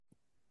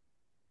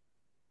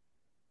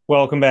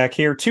Welcome back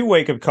here to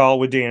Wake Up Call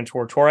with Dan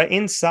Tortora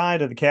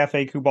inside of the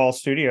Cafe Kubal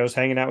Studios,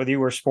 hanging out with you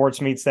where sports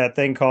meets that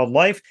thing called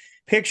life.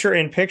 Picture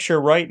in picture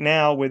right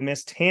now with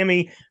Miss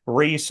Tammy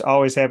Reese.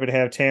 Always happy to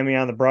have Tammy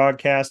on the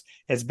broadcast.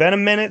 It's been a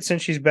minute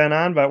since she's been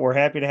on, but we're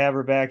happy to have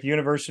her back.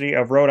 University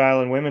of Rhode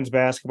Island women's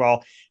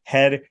basketball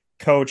head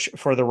coach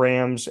for the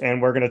Rams.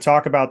 And we're going to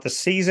talk about the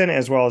season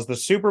as well as the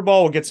Super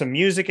Bowl. We'll get some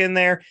music in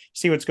there,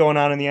 see what's going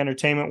on in the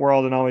entertainment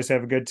world, and always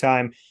have a good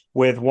time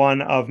with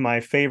one of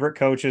my favorite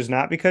coaches,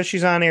 not because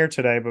she's on air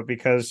today, but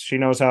because she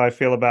knows how I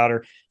feel about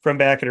her from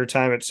back at her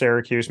time at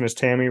Syracuse. Miss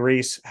Tammy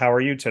Reese, how are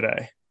you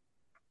today?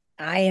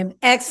 I am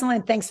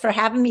excellent. Thanks for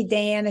having me,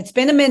 Dan. It's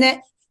been a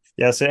minute.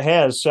 Yes, it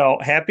has. So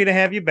happy to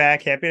have you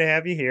back. Happy to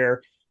have you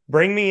here.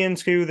 Bring me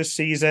into the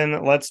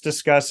season. Let's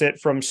discuss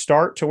it from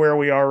start to where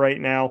we are right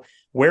now.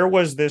 Where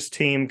was this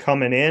team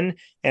coming in,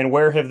 and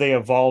where have they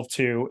evolved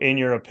to, in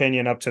your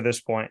opinion, up to this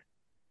point?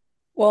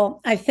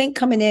 Well, I think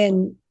coming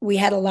in, we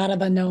had a lot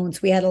of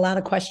unknowns. We had a lot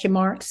of question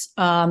marks.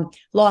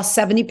 Lost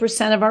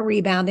 70% of our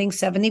rebounding,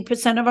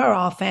 70% of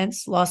our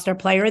offense, lost our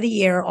player of the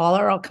year, all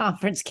our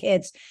all-conference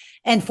kids,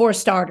 and four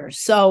starters.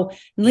 So,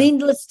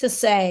 needless to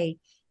say,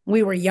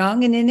 we were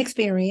young and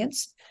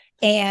inexperienced.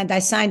 And I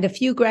signed a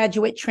few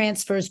graduate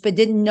transfers, but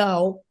didn't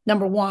know,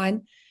 number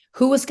one,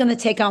 who was going to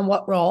take on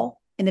what role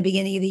in the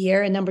beginning of the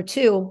year. And number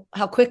two,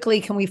 how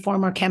quickly can we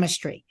form our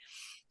chemistry?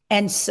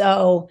 And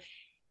so,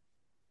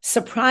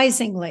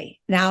 surprisingly,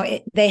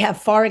 they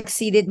have far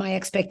exceeded my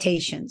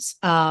expectations.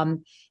 I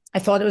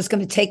thought it was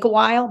going to take a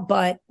while,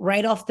 but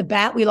right off the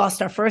bat, we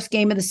lost our first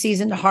game of the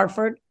season to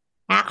Hartford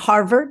at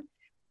Harvard.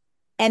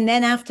 And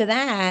then after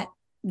that,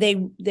 they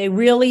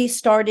really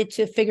started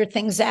to figure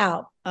things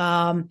out.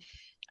 And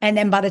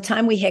then by the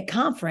time we hit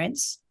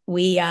conference,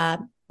 we had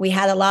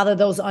a lot of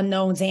those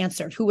unknowns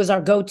answered. Who was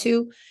our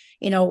go-to?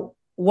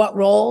 What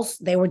roles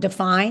they were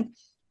defined,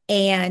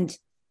 and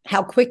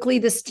how quickly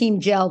this team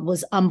gelled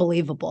was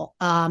unbelievable.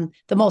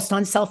 The most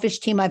unselfish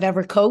team I've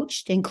ever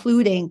coached,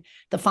 including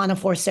the Final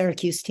Four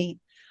Syracuse team.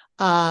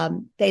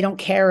 They don't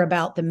care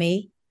about the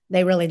me.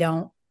 They really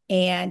don't.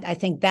 And I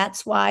think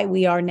that's why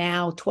we are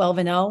now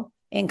 12-0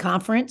 in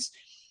conference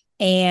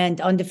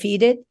and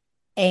undefeated,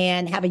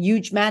 and have a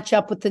huge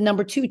matchup with the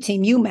number 2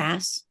 team,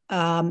 UMass,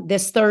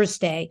 this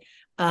Thursday.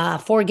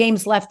 4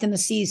 games left in the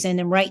season.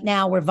 And right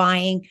now we're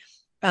vying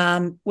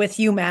with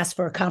UMass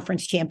for a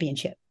conference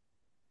championship.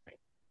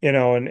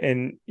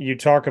 And you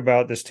talk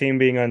about this team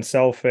being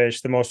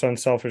unselfish, the most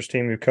unselfish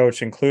team you've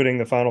coached, including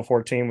the Final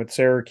Four team with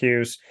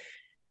Syracuse.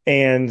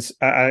 And,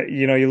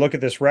 you look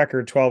at this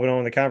record, 12-0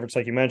 in the conference,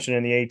 like you mentioned,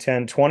 in the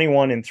A10,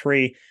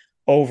 21-3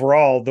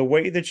 overall. The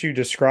way that you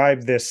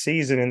described this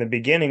season in the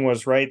beginning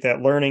was right,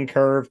 that learning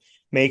curve,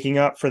 making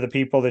up for the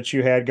people that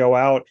you had go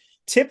out.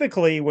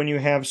 Typically, when you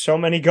have so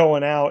many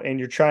going out and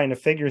you're trying to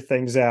figure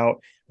things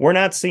out, we're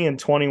not seeing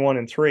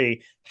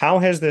 21-3. How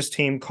has this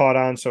team caught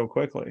on so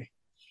quickly?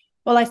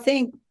 Well, I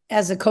think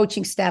as a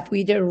coaching staff,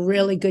 we did a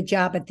really good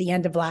job at the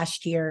end of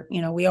last year.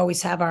 We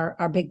always have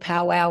our big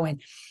powwow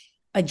and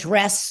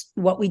address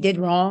what we did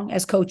wrong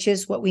as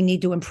coaches, what we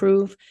need to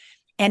improve.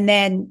 And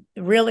then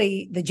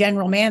really the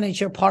general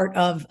manager part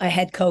of a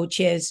head coach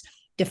is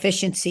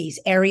deficiencies,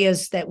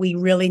 areas that we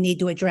really need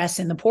to address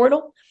in the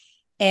portal,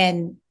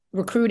 and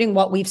recruiting,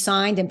 what we've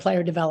signed, and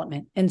player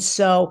development. And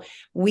so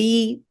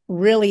we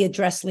really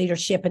address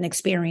leadership and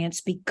experience,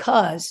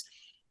 because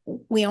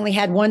we only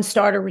had one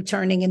starter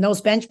returning, and those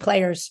bench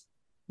players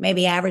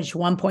maybe averaged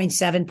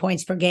 1.7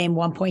 points per game,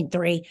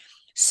 1.3.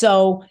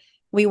 So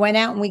we went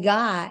out and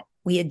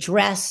we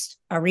addressed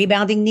our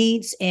rebounding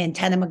needs in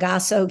Tana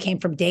Magassa, who came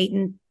from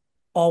Dayton,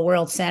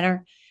 all-world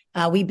center.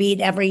 We beat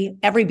every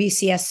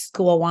BCS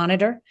school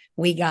wanted her.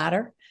 We got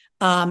her.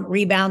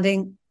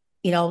 Rebounding,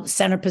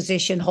 center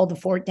position, hold the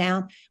fort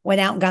down.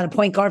 Went out and got a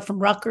point guard from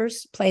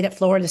Rutgers, played at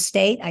Florida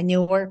State. I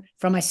knew her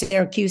from my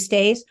Syracuse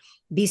days.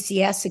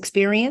 BCS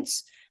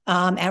experience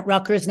at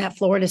Rutgers and at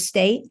Florida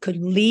State, could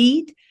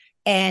lead,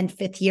 and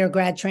 5th-year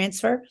grad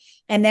transfer.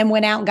 And then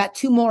went out and got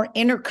 2 more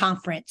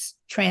interconference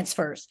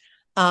transfers.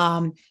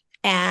 A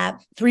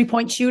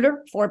 3-point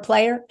shooter,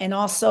 4-player, and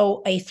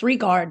also a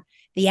 3-guard,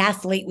 the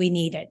athlete we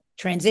needed.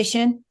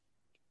 Transition,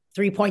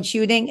 3-point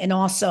shooting, and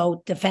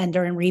also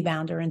defender and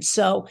rebounder. And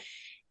so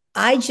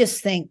I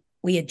just think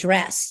we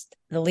addressed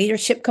the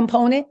leadership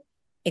component,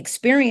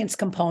 experience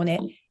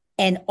component,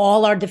 and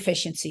all our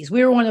deficiencies.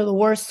 We were one of the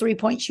worst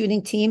 3-point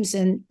shooting teams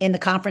in the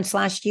conference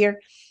last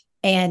year,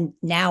 and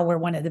now we're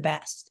one of the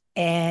best.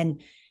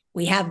 And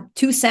we have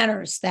 2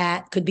 centers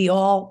that could be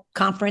all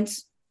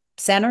conference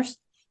centers,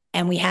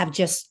 and we have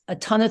just a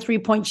ton of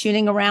 3-point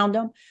shooting around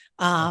them.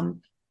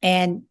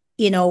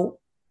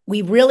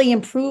 We really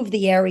improved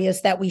the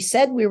areas that we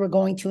said we were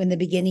going to in the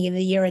beginning of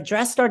the year,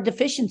 addressed our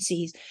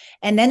deficiencies,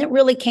 and then it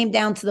really came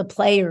down to the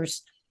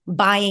players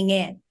buying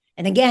in.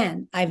 And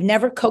again, I've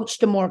never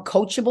coached a more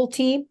coachable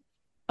team,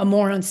 a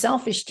more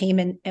unselfish team.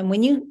 And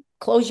when you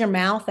close your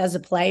mouth as a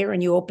player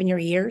and you open your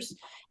ears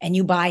and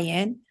you buy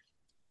in,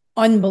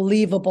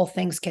 unbelievable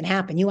things can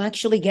happen. You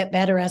actually get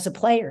better as a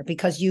player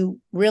because you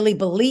really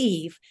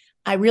believe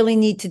I really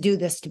need to do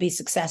this to be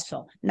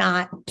successful.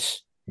 Not,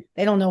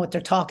 they don't know what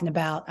they're talking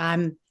about.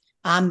 I'm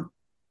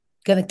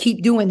going to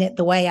keep doing it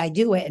the way I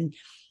do it. And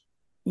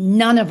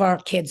none of our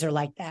kids are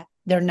like that.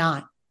 They're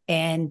not.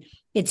 And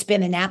it's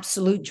been an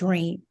absolute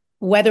dream,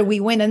 whether we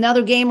win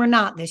another game or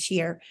not this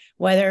year,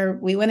 whether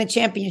we win a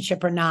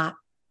championship or not.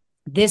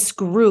 This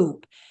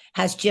group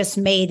has just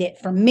made it,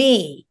 for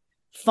me,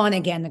 fun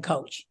again to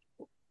coach.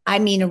 I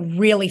mean,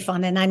 really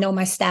fun. And I know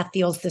my staff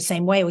feels the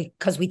same way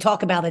because we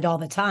talk about it all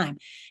the time.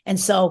 And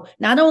so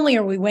not only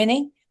are we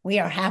winning, we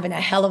are having a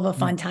hell of a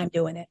fun time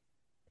doing it.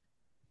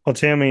 Well,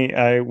 Tammy,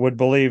 I would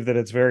believe that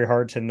it's very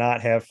hard to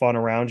not have fun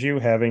around you,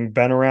 having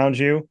been around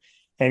you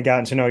and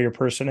gotten to know your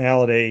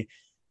personality.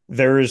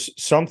 There's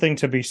something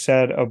to be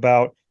said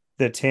about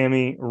the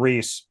Tammy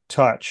Reese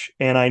touch.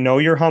 And I know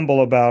you're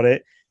humble about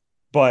it,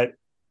 but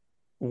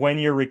when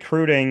you're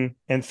recruiting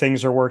and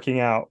things are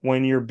working out,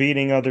 when you're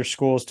beating other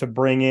schools to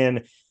bring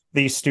in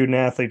these student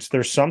athletes,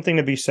 there's something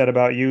to be said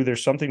about you.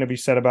 There's something to be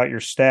said about your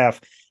staff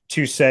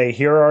to say,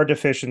 here are our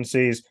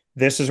deficiencies.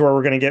 This is where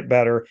we're going to get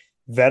better.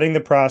 Vetting the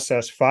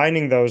process,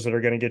 finding those that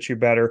are going to get you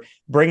better,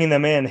 bringing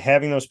them in,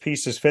 having those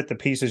pieces fit the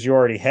pieces you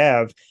already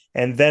have,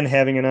 and then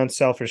having an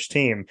unselfish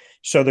team.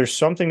 So there's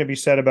something to be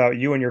said about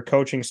you and your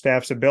coaching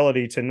staff's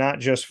ability to not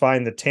just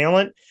find the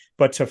talent,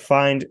 but to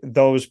find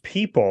those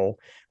people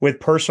with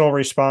personal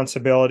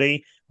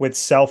responsibility, with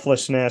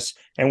selflessness,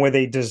 and with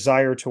a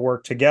desire to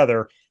work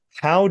together.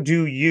 How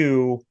do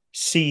you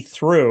see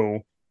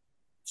through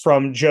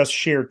from just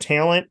sheer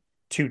talent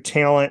to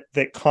talent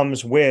that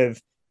comes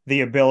with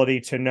the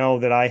ability to know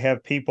that I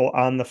have people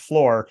on the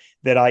floor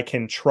that I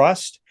can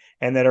trust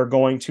and that are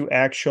going to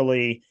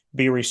actually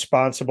be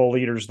responsible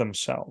leaders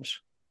themselves?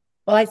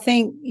 Well, I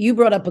think you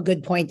brought up a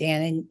good point,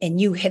 Dan, and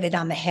you hit it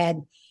on the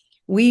head.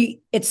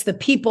 It's the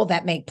people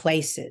that make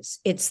places.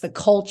 It's the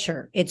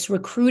culture. It's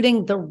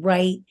recruiting the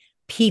right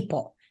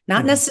people,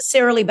 not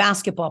necessarily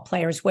basketball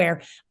players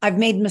where I've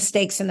made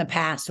mistakes in the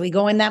past. We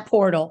go in that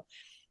portal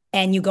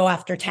and you go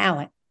after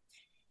talent.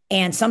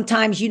 And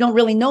sometimes you don't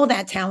really know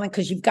that talent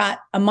because you've got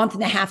a month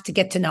and a half to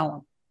get to know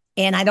them.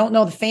 And I don't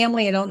know the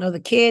family. I don't know the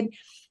kid.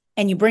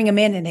 And you bring them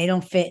in and they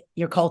don't fit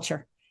your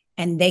culture.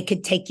 And they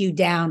could take you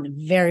down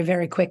very,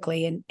 very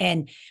quickly.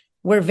 And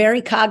we're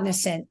very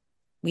cognizant.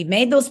 We've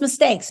made those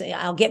mistakes.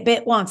 I'll get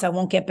bit once. I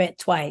won't get bit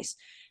twice.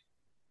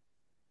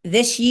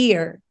 This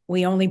year,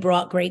 we only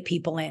brought great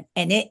people in.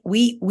 And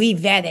we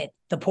vetted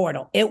the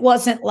portal. It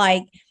wasn't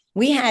like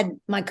we had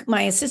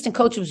my assistant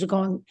coaches were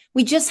going,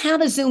 we just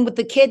had a Zoom with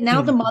the kid,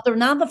 now the mother,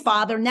 now the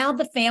father, now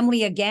the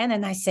family again.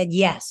 And I said,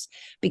 yes,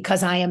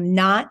 because I am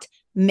not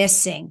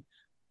missing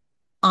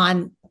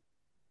on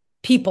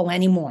people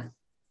anymore.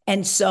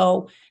 And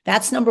so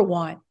that's number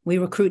one. We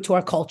recruit to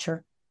our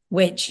culture,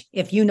 which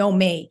if you know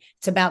me,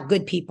 it's about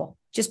good people.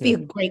 Just be a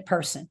great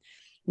person.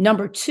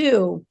 Number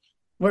two,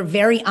 we're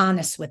very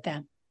honest with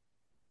them.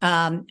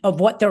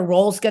 Of what their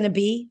role is going to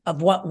be,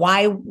 of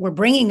why we're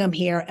bringing them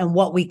here and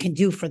what we can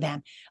do for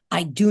them.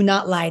 I do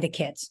not lie to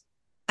kids.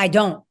 I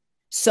don't.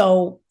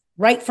 So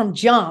right from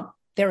jump,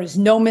 there is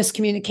no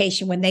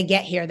miscommunication. When they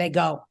get here, they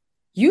go,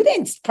 you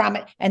didn't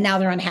promise. And now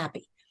they're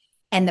unhappy.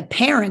 And the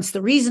parents,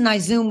 the reason I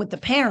Zoom with the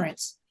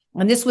parents,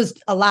 and this was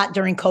a lot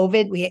during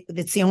COVID,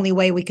 it's the only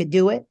way we could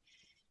do it,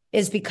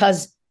 is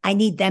because I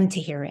need them to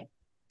hear it.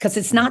 Because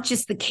it's not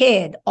just the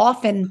kid.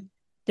 Often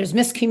there's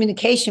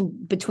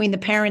miscommunication between the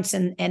parents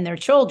and their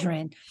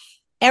children.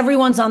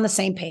 Everyone's on the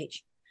same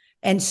page.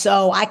 And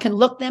so I can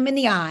look them in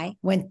the eye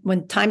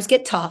when times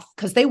get tough,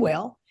 because they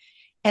will.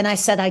 And I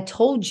said, I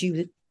told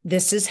you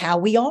this is how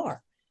we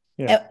are.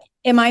 Yeah.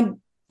 Am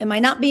I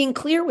not being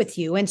clear with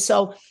you? And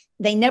so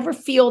they never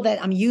feel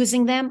that I'm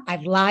using them.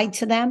 I've lied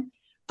to them.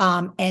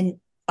 And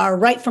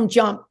right from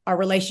jump, our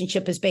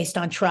relationship is based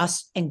on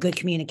trust and good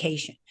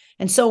communication.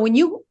 And so when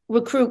you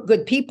recruit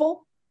good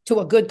people to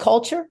a good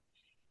culture,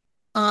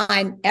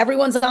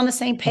 everyone's on the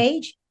same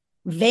page,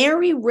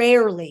 very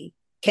rarely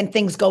can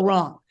things go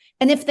wrong.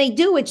 And if they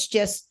do, it's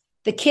just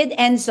the kid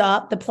ends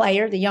up, the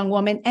player, the young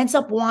woman ends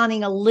up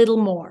wanting a little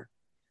more.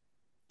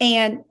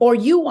 Or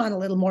you want a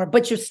little more,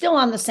 but you're still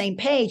on the same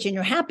page and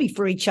you're happy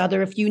for each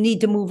other if you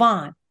need to move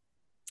on.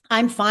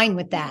 I'm fine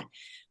with that.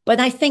 But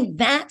I think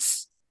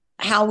that's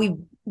how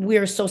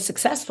we're so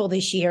successful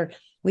this year.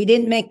 We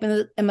didn't make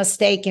a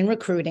mistake in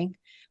recruiting.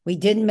 We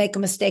didn't make a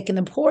mistake in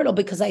the portal,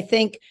 because I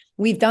think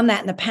we've done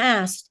that in the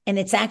past and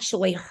it's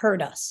actually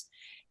hurt us.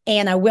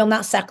 And I will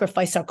not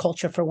sacrifice our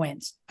culture for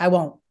wins. I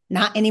won't,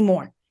 not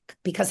anymore,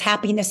 because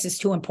happiness is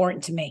too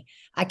important to me.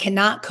 I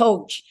cannot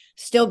coach,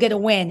 still get a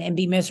win and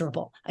be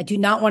miserable. I do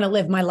not want to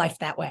live my life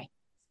that way.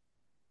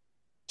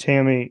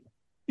 Tammy,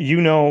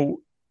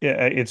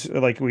 it's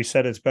like we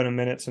said, it's been a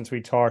minute since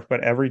we talked,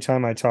 but every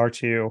time I talk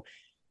to you,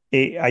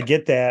 I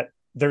get that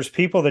there's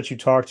people that you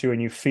talk to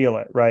and you feel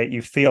it, right?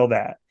 You feel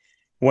that.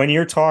 When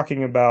you're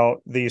talking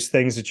about these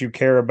things that you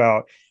care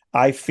about,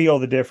 I feel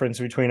the difference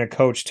between a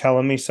coach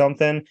telling me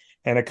something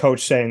and a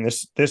coach saying,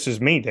 this is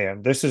me,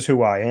 Dan. This is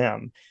who I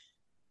am.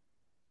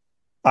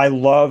 I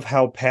love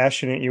how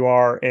passionate you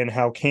are and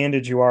how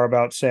candid you are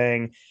about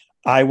saying,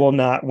 I will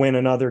not win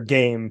another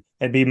game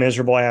and be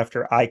miserable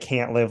after. I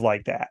can't live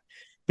like that,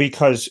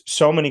 because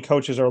so many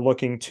coaches are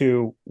looking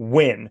to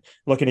win,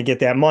 looking to get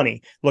that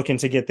money, looking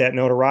to get that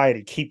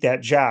notoriety, keep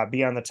that job,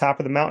 be on the top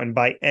of the mountain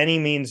by any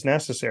means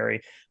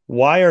necessary.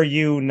 Why are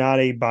you not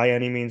a by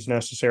any means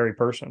necessary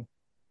person?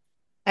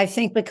 I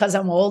think because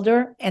I'm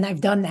older and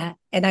I've done that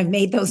and I've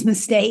made those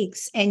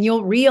mistakes. And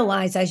you'll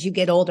realize as you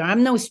get older,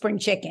 I'm no spring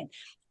chicken.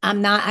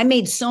 I'm not, I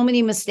made so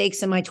many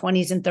mistakes in my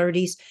 20s and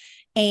 30s.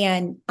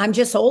 And I'm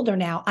just older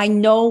now. I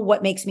know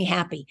what makes me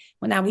happy.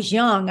 When I was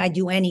young, I'd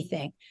do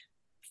anything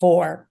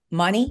for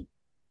money,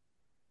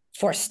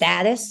 for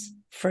status,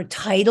 for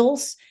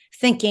titles,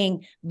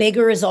 thinking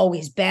bigger is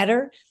always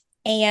better.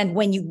 And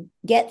when you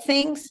get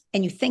things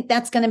and you think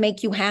that's going to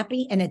make you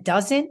happy and it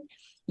doesn't,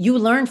 you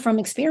learn from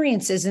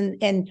experiences.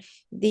 And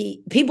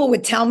the people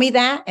would tell me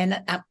that.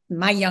 And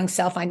my young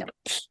self, I know,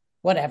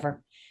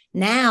 whatever.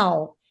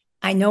 Now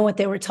I know what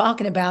they were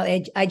talking about.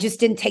 I just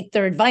didn't take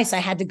their advice. I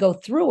had to go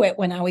through it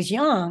when I was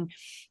young.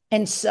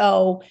 And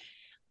so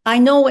I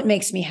know what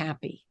makes me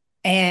happy.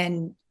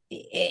 And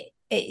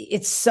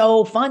it's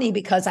so funny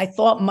because I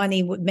thought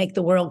money would make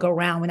the world go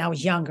round when I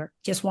was younger.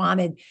 Just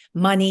wanted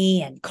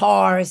money and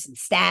cars and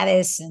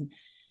status,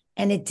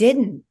 and it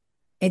didn't.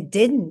 It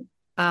didn't.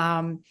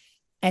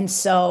 And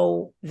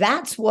so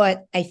that's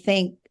what I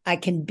think I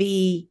can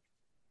be,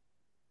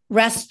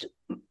 rest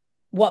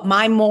what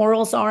my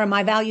morals are and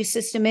my value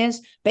system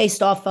is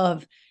based off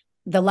of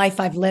the life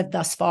I've lived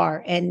thus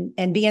far.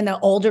 And being an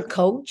older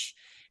coach,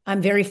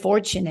 I'm very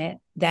fortunate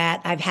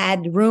that I've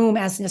had room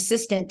as an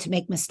assistant to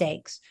make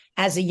mistakes,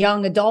 as a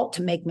young adult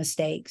to make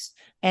mistakes.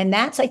 And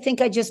that's, I think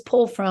I just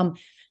pull from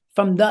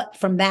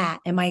that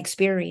and my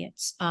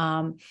experience.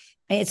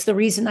 It's the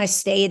reason I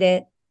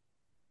stayed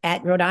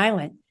at Rhode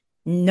Island.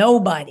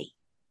 Nobody,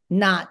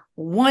 not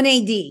one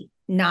AD,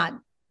 not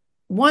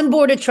one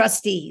board of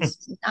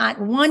trustees,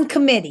 not one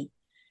committee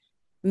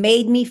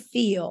made me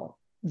feel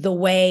the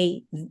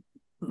way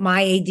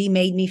my AD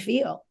made me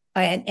feel.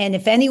 And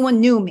if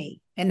anyone knew me,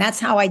 and that's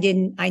how I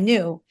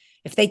knew,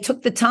 if they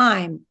took the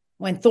time,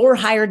 when Thor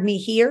hired me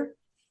here,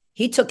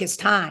 he took his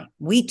time.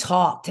 We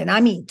talked, and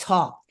I mean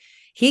talked.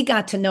 He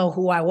got to know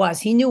who I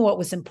was. He knew what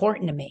was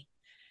important to me,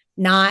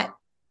 not,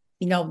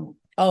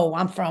 oh,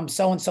 I'm from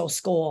so-and-so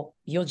school.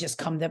 You'll just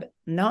come to,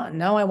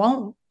 no, I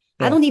won't.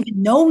 Yeah. I don't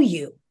even know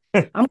you.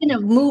 I'm going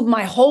to move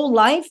my whole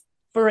life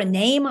for a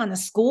name on a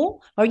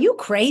school. Are you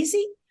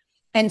crazy?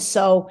 And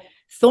so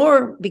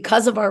Thor,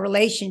 because of our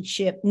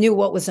relationship, knew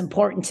what was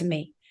important to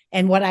me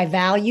and what I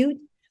valued.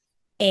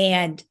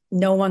 And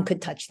no one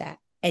could touch that.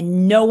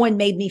 And no one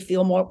made me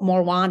feel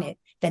more wanted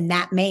than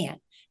that man.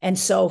 And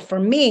so for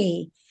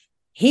me,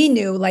 he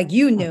knew, like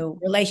you knew,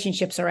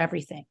 relationships are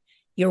everything.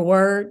 Your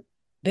word,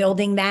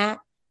 building that,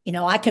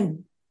 I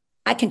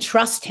can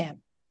trust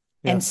him.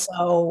 Yeah. And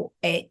so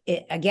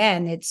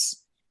again,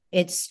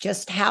 it's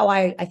just how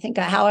I think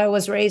how I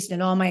was raised,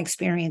 and all my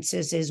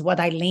experiences is what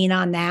I lean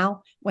on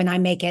now when I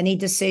make any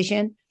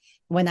decision,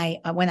 when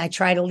I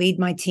try to lead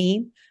my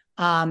team.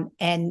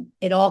 And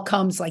it all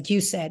comes, like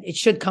you said, it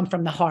should come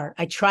from the heart.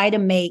 I try to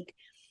make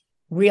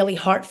really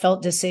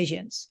heartfelt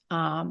decisions,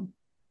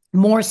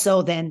 more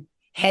so than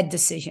head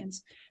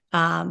decisions,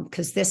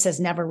 because this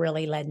has never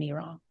really led me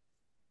wrong.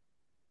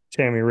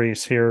 Tammy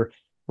Rees here,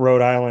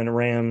 Rhode Island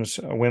Rams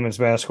women's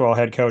basketball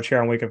head coach,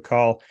 here on Wake Up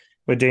Call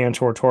with Dan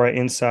Tortora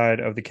inside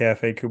of the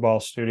Cafe Kubal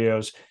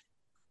studios.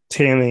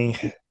 Tammy,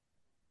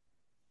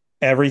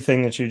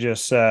 everything that you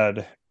just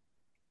said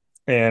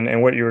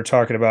and what you were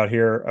talking about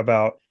here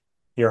about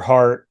your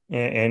heart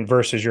and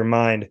versus your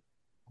mind,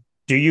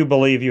 do you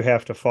believe you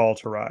have to fall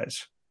to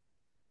rise?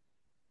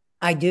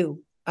 I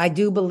do. I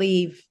do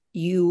believe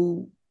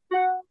you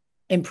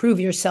improve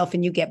yourself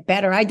and you get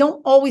better. I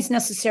don't always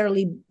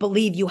necessarily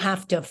believe you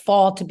have to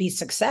fall to be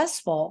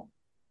successful,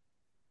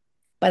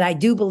 but I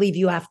do believe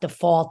you have to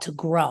fall to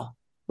grow. A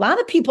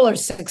lot of people are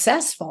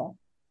successful.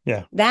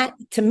 Yeah. That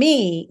to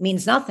me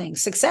means nothing.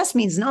 Success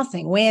means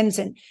nothing, wins.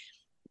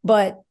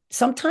 But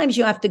sometimes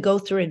you have to go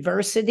through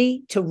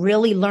adversity to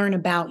really learn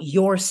about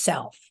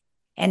yourself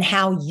and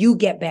how you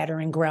get better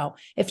and grow.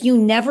 If you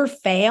never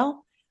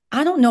fail,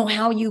 I don't know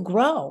how you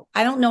grow.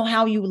 I don't know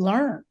how you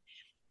learn.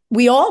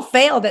 We all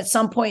failed at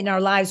some point in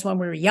our lives when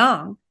we were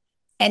young,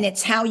 and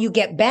it's how you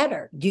get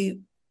better.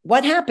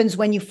 What happens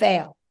when you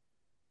fail?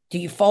 Do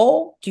you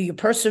fold? Do you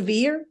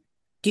persevere?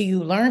 Do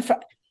you learn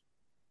from?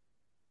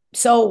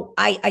 So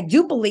I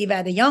do believe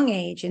at a young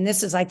age, and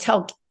this is, I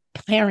tell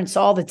parents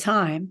all the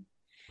time,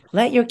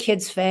 let your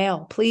kids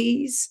fail,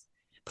 please.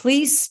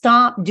 Please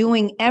stop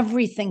doing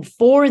everything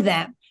for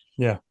them.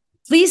 Yeah.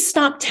 Please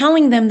stop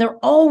telling them they're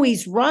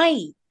always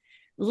right.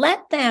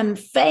 Let them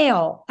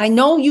fail. I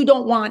know you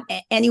don't want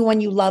anyone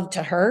you love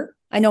to hurt.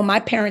 I know my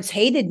parents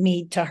hated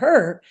me to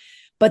hurt,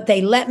 but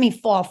they let me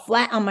fall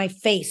flat on my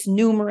face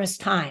numerous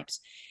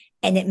times.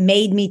 And it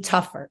made me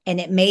tougher,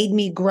 and it made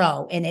me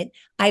grow. And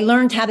I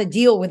learned how to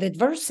deal with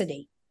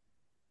adversity.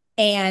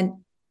 And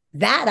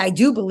that I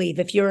do believe,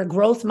 if you're a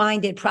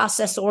growth-minded,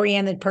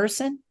 process-oriented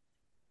person,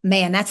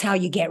 man, that's how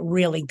you get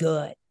really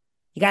good.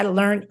 You got to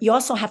learn. You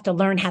also have to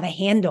learn how to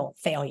handle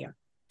failure.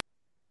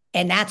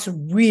 And that's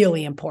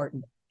really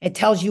important. It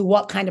tells you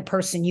what kind of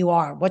person you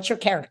are. What's your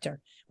character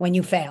when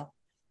you fail?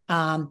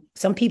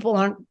 Some people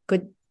aren't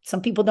good.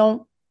 Some people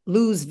don't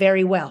lose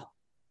very well.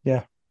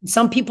 Yeah.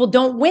 Some people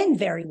don't win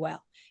very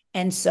well.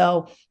 And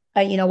so,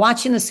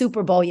 watching the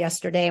Super Bowl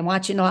yesterday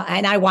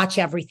and I watch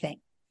everything.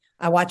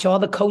 I watch all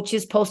the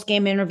coaches'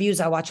 post-game interviews.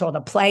 I watch all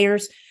the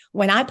players.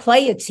 When I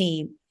play a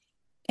team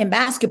in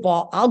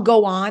basketball, I'll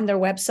go on their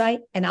website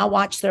and I'll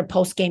watch their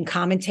post-game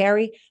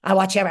commentary. I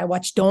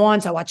watch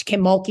Dawn's. I watch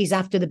Kim Mulkey's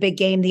after the big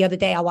game the other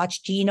day. I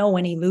watch Gino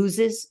when he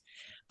loses.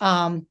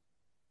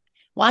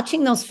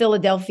 Watching those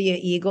Philadelphia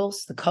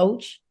Eagles, the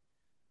coach,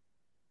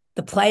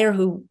 the player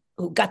who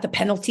got the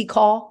penalty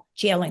call,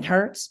 Jalen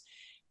Hurts,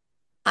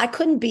 I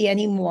couldn't be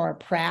any more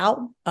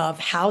proud of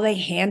how they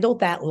handled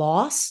that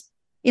loss.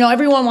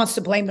 Everyone wants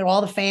to blame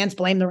all the fans,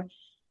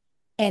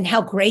 and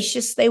how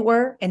gracious they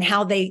were and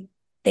how they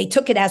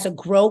took it as a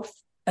growth.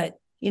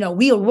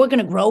 We're going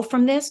to grow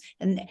from this.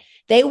 And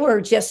they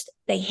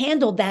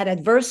handled that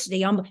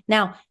adversity.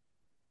 Now,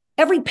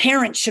 every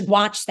parent should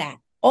watch that.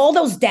 All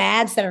those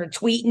dads that are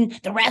tweeting,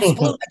 the refs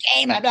blew the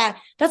game, blah, blah.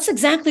 That's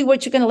exactly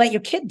what you're going to let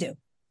your kid do.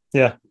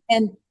 Yeah.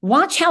 And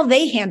watch how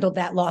they handled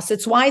that loss.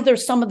 It's why they're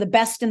some of the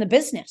best in the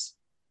business,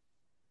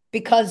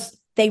 because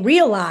they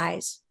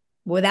realize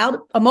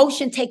without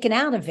emotion taken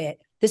out of it,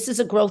 this is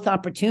a growth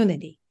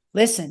opportunity.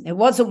 Listen, it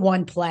wasn't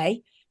one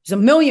play. There's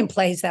a million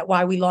plays that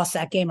why we lost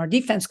that game. Our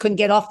defense couldn't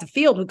get off the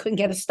field. We couldn't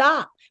get a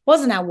stop. It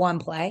wasn't that one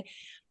play.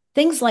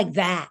 Things like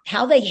that,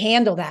 how they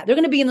handle that. They're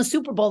going to be in the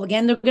Super Bowl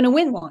again. They're going to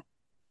win one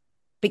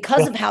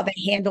because of how they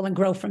handle and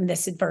grow from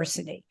this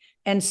adversity.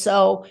 And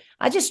so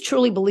I just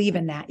truly believe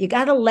in that. You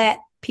got to let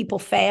people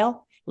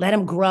fail, let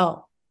them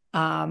grow.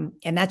 And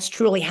that's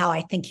truly how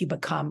I think you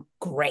become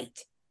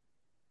great.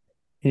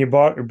 You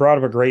brought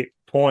up a great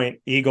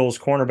point. Eagles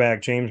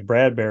cornerback James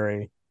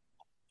Bradberry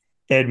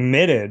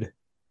admitted,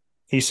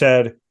 he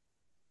said,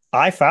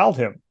 I fouled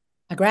him.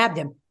 I grabbed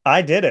him.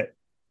 I did it.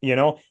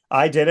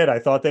 I did it. I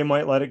thought they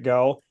might let it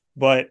go,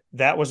 but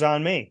that was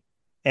on me.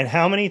 And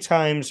how many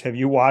times have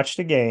you watched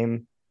a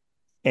game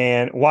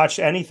and watched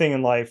anything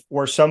in life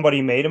where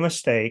somebody made a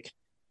mistake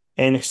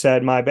and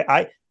said, my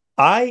bad?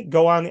 I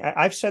go on.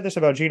 I've said this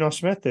about Geno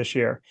Smith this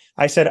year.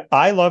 I said,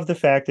 I love the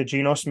fact that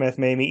Geno Smith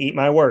made me eat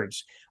my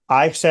words.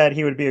 I said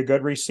he would be a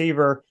good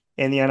receiver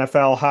in the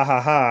NFL. Ha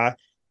ha ha.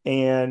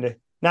 And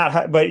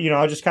not, but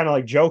I was just kind of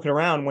like joking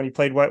around when he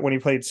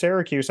played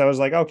Syracuse. I was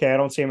like, okay, I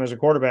don't see him as a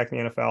quarterback in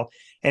the NFL.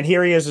 And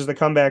here he is as the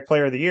comeback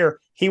player of the year.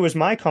 He was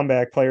my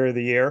comeback player of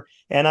the year.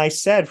 And I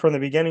said from the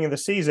beginning of the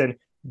season,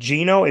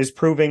 Geno is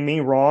proving me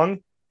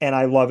wrong, and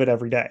I love it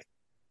every day.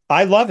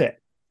 I love it.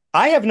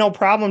 I have no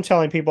problem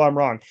telling people I'm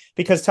wrong,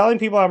 because telling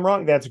people I'm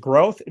wrong, that's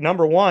growth.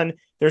 Number one,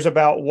 there's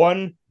about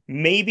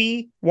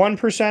maybe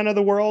 1% of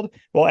the world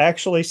will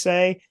actually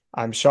say,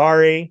 I'm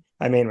sorry,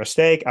 I made a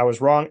mistake, I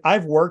was wrong.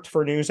 I've worked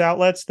for news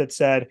outlets that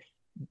said,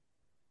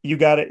 you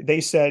got it.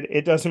 They said,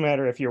 it doesn't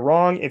matter if you're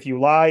wrong, if you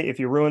lie, if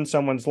you ruin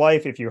someone's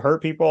life, if you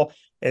hurt people,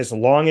 as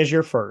long as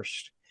you're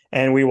first.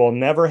 And we will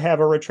never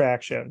have a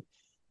retraction.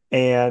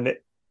 And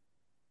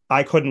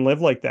I couldn't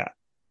live like that.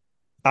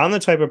 I'm the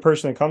type of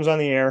person that comes on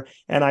the air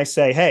and I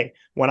say, hey,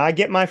 when I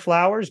get my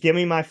flowers, give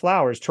me my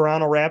flowers.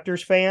 Toronto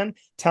Raptors fan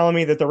telling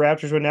me that the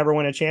Raptors would never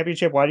win a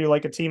championship. Why do you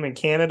like a team in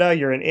Canada?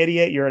 You're an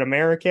idiot. You're an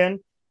American.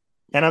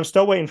 And I'm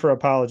still waiting for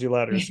apology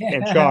letters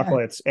and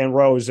chocolates and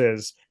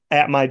roses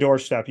at my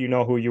doorstep. You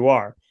know who you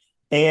are.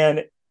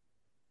 And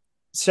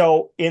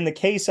so in the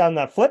case on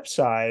the flip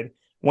side,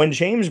 when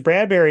James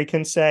Bradberry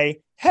can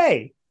say,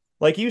 hey,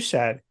 like you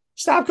said,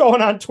 stop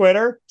going on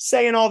Twitter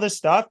saying all this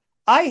stuff.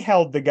 I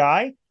held the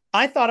guy.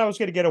 I thought I was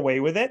going to get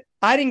away with it.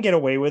 I didn't get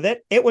away with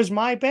it. It was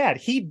my bad.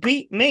 He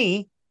beat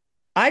me.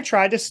 I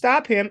tried to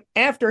stop him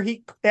after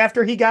he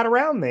got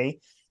around me,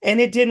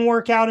 and it didn't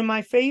work out in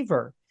my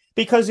favor.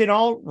 Because in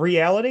all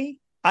reality,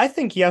 I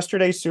think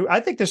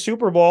the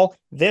Super Bowl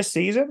this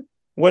season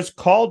was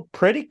called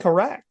pretty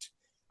correct.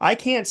 I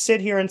can't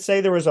sit here and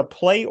say there was a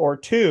play or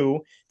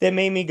two that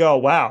made me go,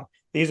 wow,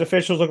 these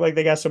officials look like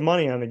they got some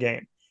money on the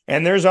game.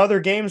 And there's other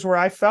games where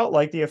I felt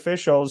like the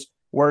officials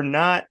were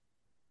not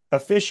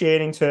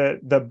officiating to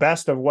the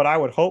best of what I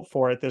would hope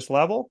for at this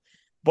level.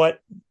 But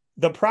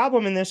the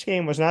problem in this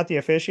game was not the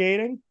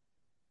officiating.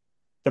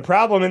 The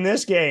problem in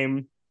this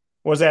game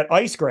was that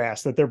ice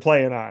grass that they're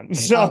playing on.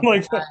 So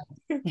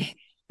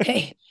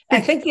hey, I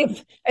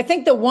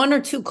think the one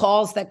or two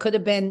calls that could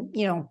have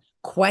been,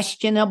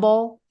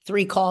 questionable,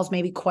 3 calls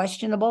maybe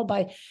questionable,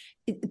 but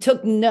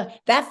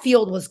that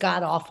field was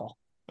god awful.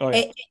 Oh,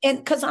 yeah. And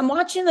because I'm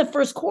watching the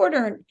first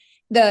quarter,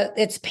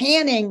 it's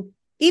panning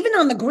even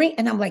on the green,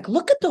 and I'm like,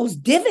 look at those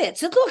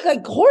divots. It looks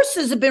like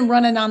horses have been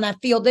running on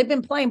that field. They've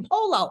been playing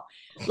polo.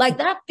 Like,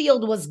 that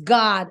field was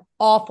god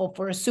awful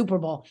for a Super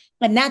Bowl,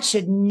 and that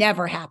should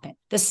never happen.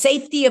 The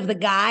safety of the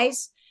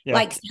guys,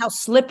 like how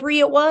slippery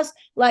it was.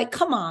 Like,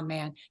 come on,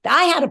 man.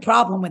 I had a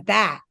problem with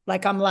that.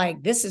 Like, I'm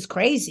like, this is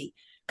crazy.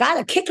 God,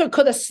 a kicker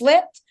could have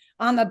slipped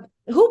on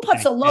who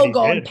puts a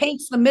logo and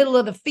paints the middle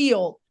of the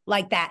field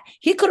like that.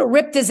 He could have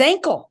ripped his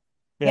ankle,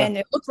 Yeah. and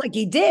it looks like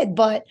he did.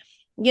 But,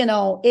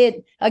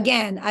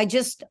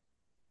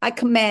 I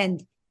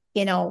commend,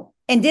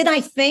 and did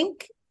I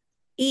think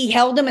he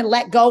held him and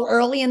let go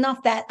early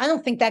enough that I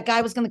don't think that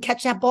guy was going to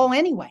catch that ball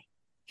anyway.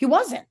 He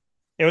wasn't.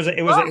 It was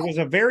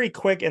a very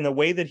quick, and the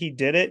way that he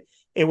did it,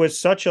 it was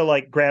such a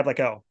like grab, like,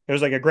 oh, it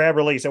was like a grab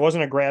release. It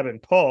wasn't a grab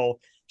and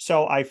pull.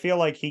 So I feel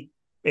like he,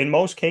 in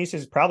most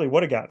cases, probably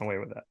would have gotten away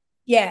with that.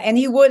 Yeah, and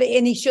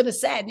he should have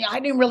said, I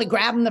didn't really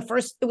grab him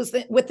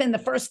within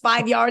the first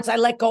 5 yards. I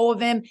let go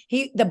of him.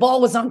 The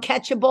ball was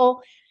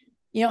uncatchable.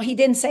 He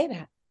didn't say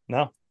that.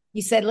 No.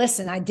 He said,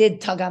 listen, I did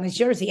tug on his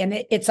jersey, and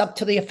it's up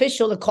to the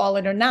official to call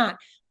it or not,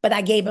 but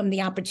I gave him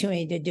the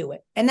opportunity to do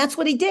it. And that's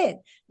what he did,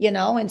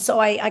 and so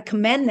I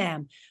commend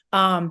them.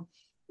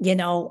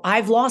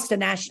 I've lost a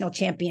national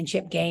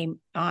championship game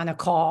on a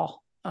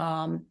call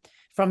from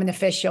an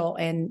official.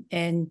 And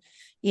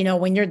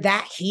when you're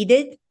that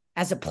heated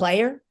as a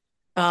player,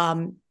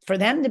 for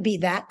them to be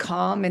that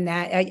calm and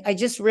that,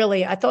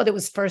 I thought it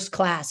was first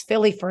class,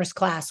 Philly first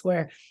class,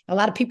 where a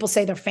lot of people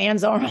say their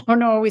fans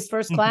aren't always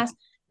first class.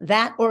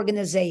 That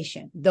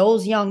organization,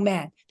 those young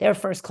men, they're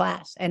first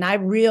class. And I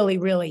really,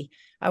 really,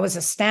 I was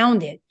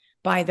astounded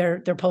by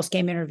their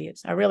post-game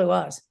interviews. I really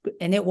was.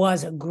 And it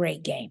was a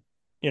great game.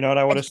 You know what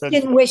I would have said? I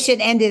didn't wish it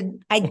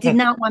ended. I did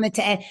not want it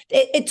to end.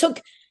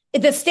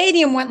 The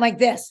stadium went like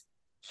this.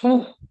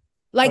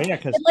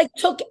 It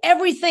took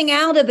everything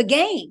out of the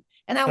game.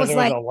 And I was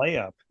like, a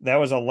layup. That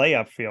was a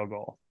layup field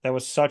goal. That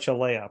was such a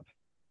layup.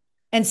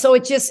 And so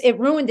it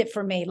ruined it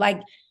for me.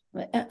 Like,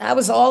 I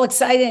was all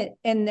excited.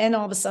 And then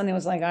all of a sudden it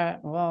was like, all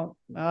right, well,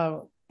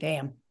 oh,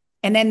 damn.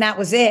 And then that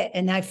was it.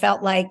 And I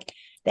felt like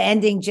the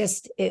ending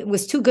it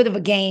was too good of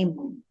a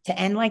game to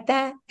end like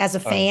that. As a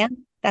fan,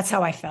 that's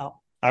how I felt.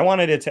 I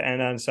wanted it to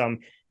end on some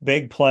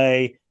big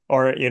play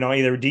or,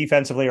 either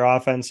defensively or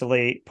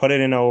offensively, put it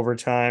in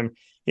overtime.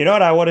 You know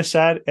what I would have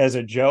said as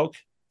a joke?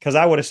 Because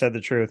I would have said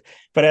the truth.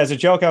 But as a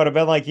joke, I would have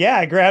been like, yeah,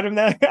 I grabbed him.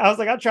 I was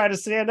like, I'll try to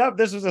stand up.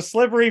 This was a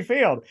slippery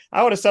field.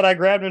 I would have said I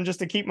grabbed him just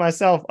to keep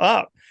myself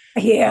up.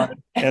 Yeah.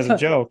 As a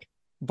joke.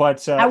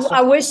 But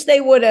I wish they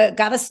would have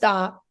got a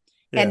stop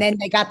and then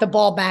they got the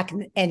ball back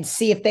and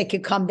see if they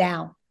could come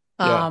down.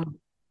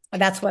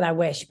 That's what I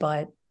wish.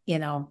 But,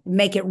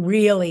 make it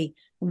really,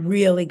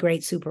 really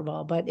great Super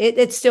Bowl. But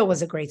it still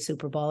was a great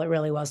Super Bowl. It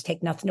really was.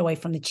 Take nothing away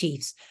from the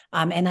Chiefs.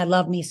 And I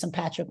love me some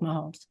Patrick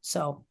Mahomes.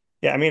 So.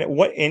 Yeah, I mean,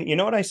 and you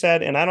know what I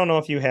said? And I don't know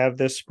if you have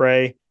this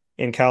spray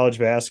in college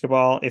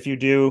basketball. If you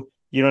do,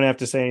 you don't have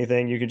to say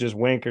anything. You can just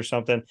wink or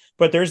something.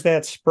 But there's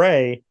that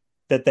spray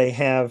that they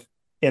have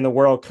in the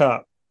World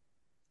Cup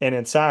and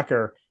in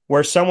soccer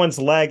where someone's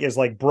leg is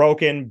like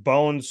broken,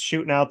 bones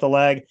shooting out the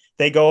leg.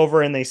 They go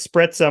over and they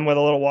spritz him with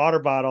a little water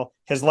bottle.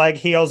 His leg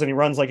heals and he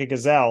runs like a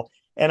gazelle.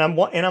 And I'm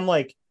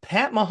like,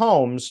 Pat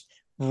Mahomes,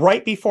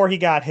 right before he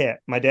got hit,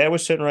 my dad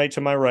was sitting right to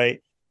my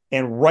right.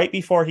 And right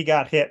before he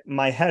got hit,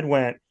 my head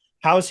went,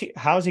 how's he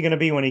going to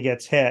be when he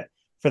gets hit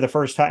for the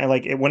first time?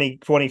 Like when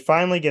he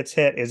finally gets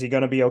hit, is he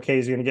going to be okay?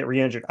 Is he going to get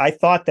re-injured? I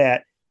thought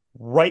that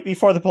right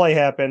before the play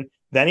happened.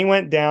 Then he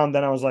went down.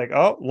 Then I was like,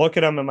 oh, look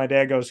at him. And my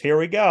dad goes, here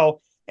we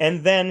go.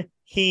 And then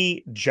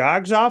he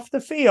jogs off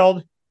the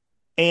field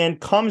and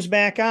comes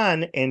back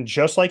on. And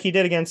just like he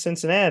did against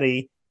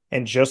Cincinnati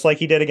and just like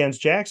he did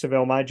against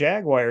Jacksonville, my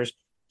Jaguars,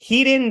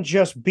 he didn't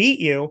just beat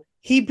you.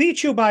 He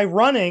beat you by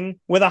running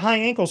with a high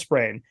ankle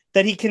sprain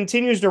that he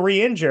continues to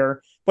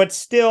re-injure, but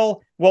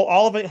still, well,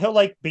 all of it, he'll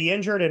like be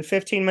injured and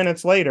 15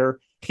 minutes later,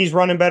 he's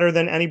running better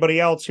than anybody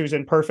else who's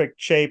in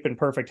perfect shape and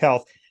perfect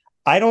health.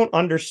 I don't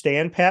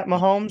understand Pat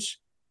Mahomes,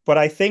 but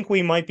I think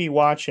we might be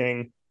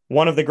watching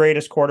one of the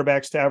greatest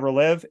quarterbacks to ever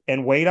live,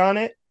 and wait on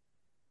it.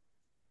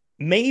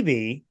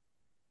 Maybe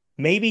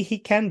he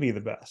can be the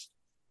best.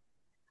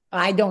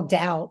 I don't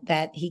doubt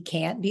that he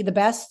can't be the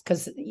best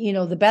because,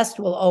 the best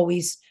will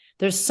always,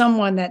 there's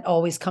someone that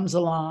always comes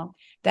along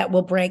that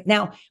will break.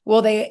 Now,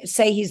 will they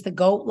say he's the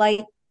GOAT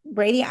like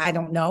Brady? I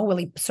don't know. Will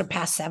he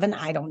surpass 7?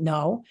 I don't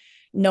know.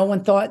 No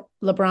one thought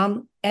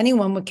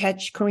anyone would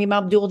catch Kareem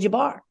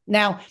Abdul-Jabbar.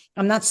 Now,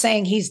 I'm not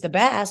saying he's the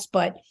best,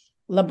 but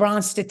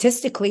LeBron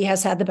statistically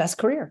has had the best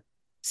career.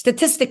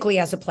 Statistically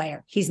as a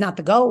player, he's not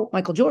the GOAT.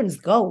 Michael Jordan's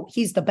the GOAT.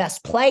 He's the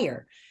best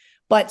player.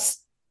 But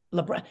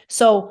LeBron.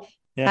 So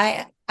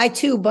yeah. I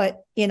too,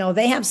 but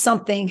they have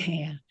something.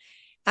 Yeah.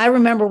 I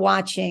remember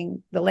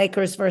watching the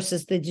Lakers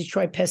versus the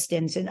Detroit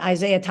Pistons, and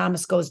Isaiah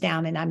Thomas goes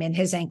down, and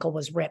his ankle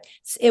was ripped.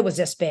 It was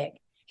this big.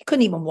 He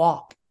couldn't even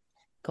walk.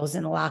 Goes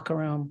in the locker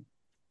room.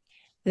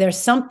 There's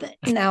something.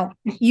 Now,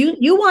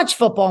 you watch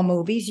football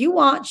movies. You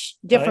watch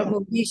different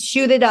movies.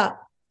 Shoot it up.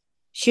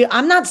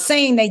 I'm not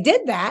saying they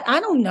did that.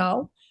 I don't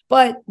know.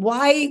 But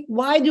why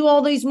do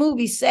all these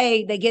movies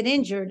say they get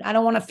injured? I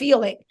don't want to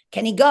feel it.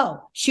 Can he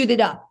go? Shoot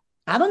it up.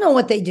 I don't know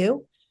what they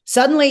do.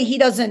 Suddenly he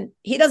doesn't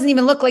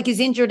even look like he's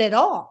injured at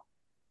all.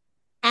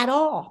 At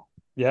all.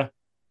 Yeah.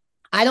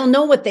 I don't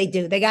know what they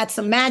do. They got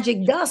some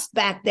magic dust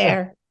back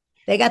there.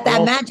 They got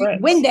that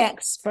magic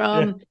Windex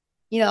from,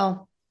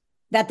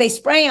 that they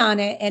spray on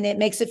it and it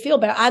makes it feel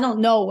better. I don't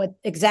know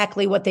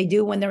exactly what they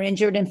do when they're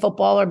injured in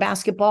football or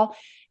basketball.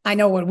 I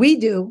know what we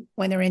do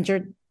when they're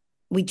injured.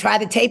 We try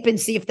to tape and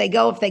see if they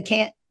go. If they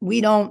can't,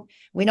 we don't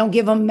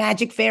give them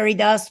magic fairy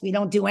dust. We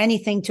don't do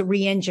anything to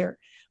re-injure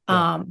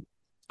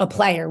a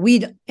player.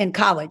 We in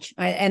college,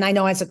 and I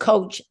know as a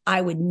coach, I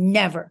would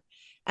never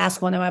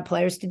ask one of my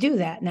players to do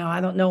that. Now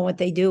I don't know what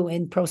they do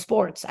in pro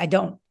sports. I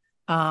don't.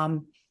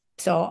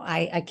 So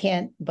I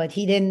can't. But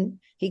he didn't.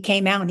 He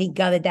came out and he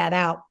gutted that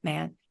out,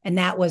 man. And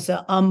that was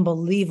an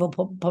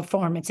unbelievable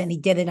performance. And he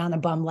did it on a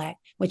bum leg,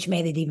 which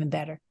made it even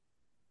better.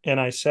 And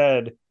I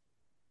said,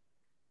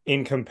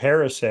 in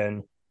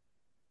comparison,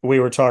 we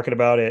were talking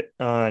about it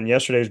on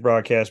yesterday's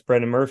broadcast.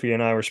 Brendan Murphy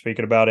and I were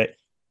speaking about it.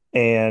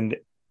 And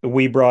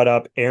we brought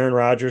up Aaron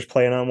Rodgers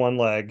playing on one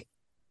leg.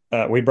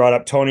 We brought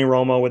up Tony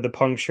Romo with the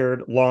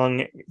punctured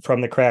lung from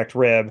the cracked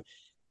rib.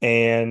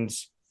 And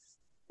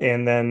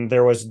then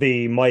there was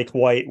the Mike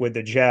White with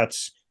the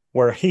Jets,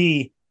 where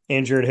he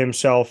injured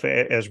himself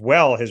as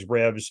well, his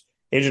ribs,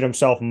 injured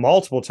himself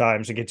multiple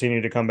times and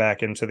continued to come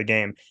back into the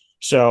game.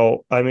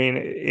 So, I mean,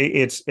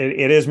 it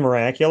is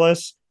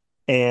miraculous.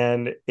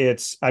 And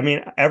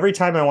every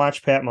time I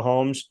watch Pat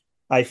Mahomes,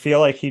 I feel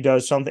like he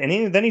does something.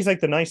 And then he's like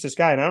the nicest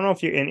guy. And I don't know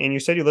if you, and you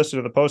said you listened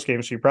to the post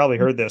game, so you probably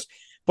heard this,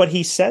 but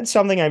he said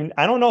something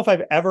I don't know if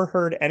I've ever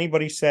heard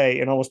anybody say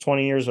in almost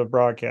 20 years of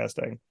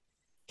broadcasting.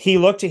 He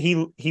was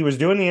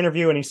doing the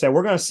interview and he said,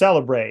 "We're going to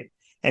celebrate."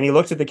 And he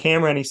looked at the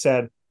camera and he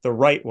said, "The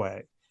right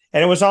way."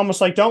 And it was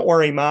almost like, "Don't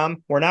worry,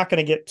 Mom, we're not going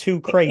to get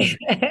too crazy."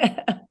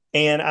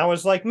 And I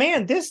was like,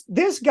 man,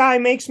 this guy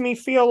makes me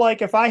feel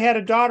like if I had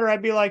a daughter,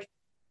 I'd be like,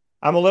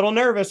 I'm a little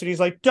nervous. And he's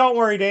like, "Don't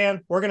worry,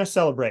 Dan, we're going to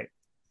celebrate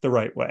the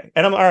right way."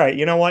 And I'm all right.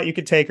 You know what? You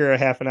could take her a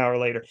half an hour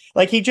later.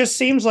 Like, he just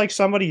seems like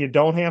somebody you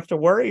don't have to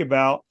worry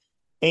about.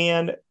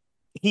 And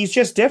he's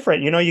just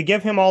different. You know, you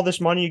give him all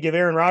this money, you give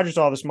Aaron Rodgers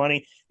all this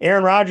money.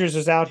 Aaron Rodgers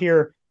is out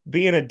here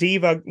being a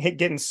diva,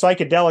 getting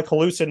psychedelic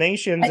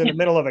hallucinations in the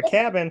middle of a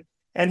cabin.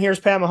 And here's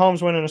Pat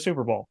Mahomes winning a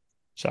Super Bowl.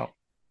 So,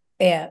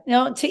 yeah,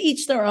 no, to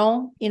each their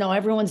own. You know,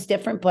 everyone's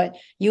different, but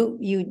you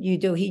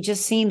do. He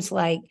just seems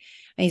like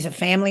he's a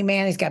family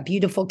man. He's got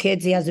beautiful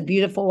kids. He has a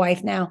beautiful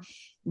wife now,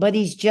 but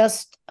he's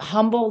just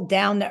humble,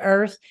 down to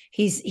earth.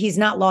 He's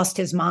not lost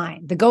his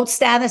mind. The GOAT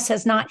status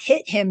has not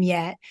hit him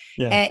yet.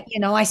 Yeah. And, you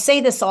know, I say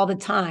this all the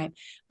time.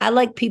 I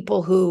like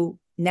people who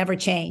never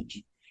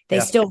change. They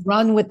still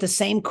run with the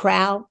same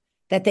crowd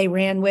that they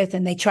ran with,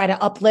 and they try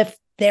to uplift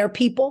their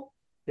people.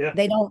 Yeah.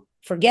 They don't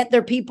forget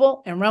their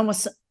people and run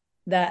with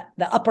the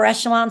upper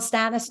echelon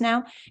status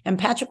now. And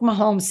Patrick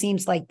Mahomes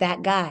seems like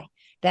that guy,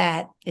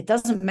 that it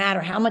doesn't matter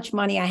how much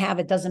money I have.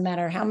 It doesn't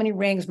matter how many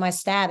rings, my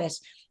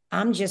status.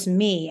 I'm just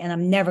me, and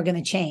I'm never going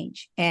to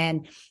change.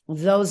 And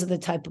those are the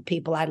type of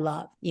people I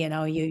love. You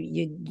know,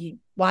 you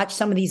watch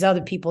some of these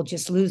other people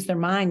just lose their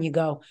mind. You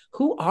go,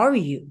 who are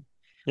you?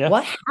 Yeah.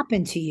 What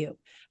happened to you?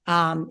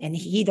 And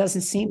he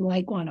doesn't seem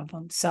like one of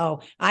them.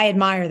 So I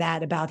admire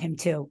that about him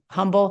too.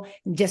 Humble,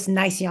 just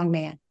nice young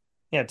man.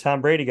 Yeah,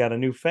 Tom Brady got a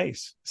new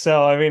face.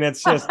 So, I mean,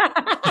 it's just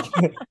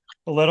a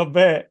little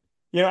bit,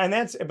 you know, and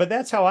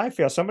that's how I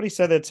feel. Somebody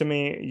said that to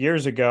me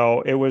years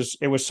ago. It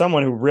was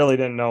someone who really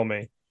didn't know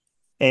me.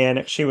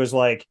 And she was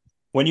like,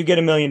 "When you get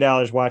 $1 million,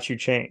 watch you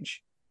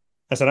change."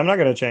 I said, "I'm not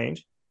going to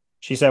change."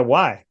 She said,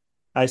 "Why?"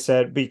 I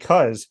said,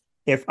 "Because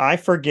if I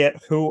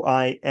forget who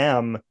I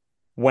am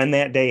when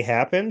that day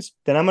happens,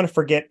 then I'm going to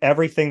forget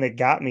everything that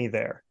got me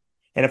there.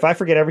 And if I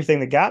forget everything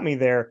that got me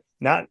there,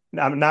 I'm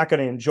not going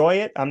to enjoy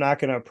it. I'm not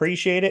going to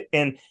appreciate it.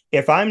 And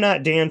if I'm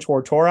not Dan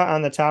Tortora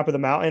on the top of the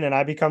mountain and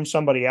I become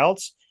somebody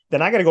else,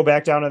 then I got to go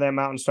back down to that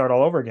mountain and start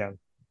all over again,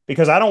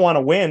 because I don't want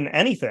to win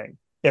anything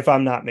if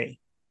I'm not me."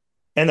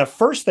 And the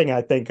first thing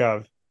I think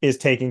of is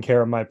taking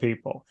care of my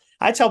people.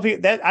 I tell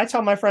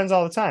my friends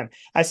all the time.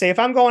 I say, if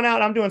I'm going out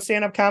and I'm doing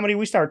stand-up comedy,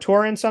 we start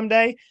touring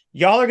someday,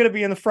 y'all are going to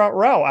be in the front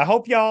row. I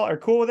hope y'all are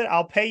cool with it.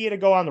 I'll pay you to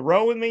go on the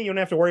road with me. You don't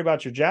have to worry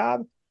about your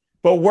job,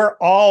 but we're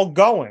all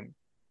going,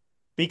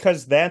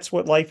 because that's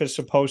what life is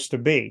supposed to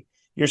be.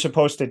 You're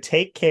supposed to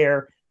take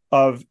care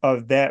of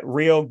that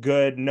real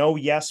good, no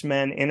yes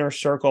men inner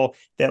circle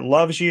that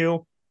loves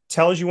you,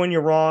 tells you when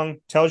you're wrong,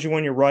 tells you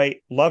when you're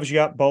right, loves you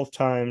up both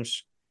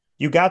times.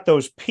 You got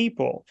those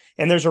people,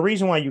 and there's a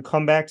reason why you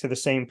come back to the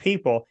same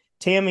people.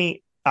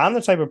 Tammy, I'm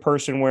the type of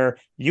person where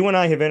you and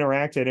I have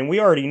interacted, and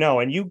we already know,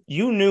 and you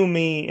knew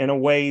me in a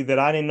way that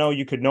I didn't know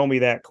you could know me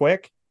that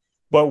quick,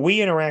 but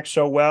we interact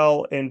so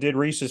well and did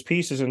Reese's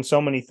Pieces and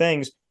so many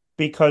things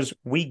because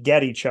we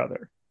get each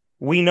other.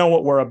 We know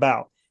what we're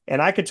about.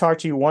 And I could talk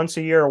to you once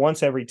a year or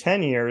once every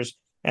 10 years,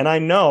 and I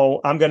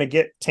know I'm going to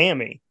get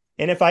Tammy.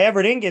 And if I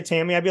ever didn't get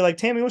Tammy, I'd be like,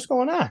 "Tammy, what's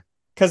going on?"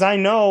 Because I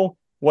know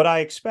what I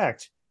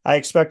expect. I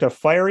expect a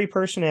fiery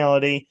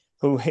personality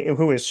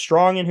who is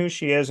strong in who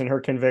she is and her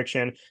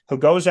conviction, who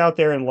goes out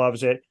there and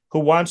loves it, who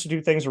wants to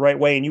do things the right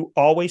way. And you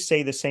always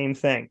say the same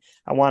thing.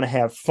 I want to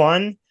have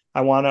fun.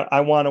 I want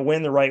to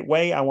win the right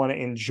way. I want to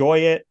enjoy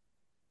it.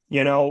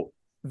 You know,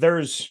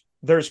 there's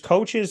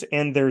coaches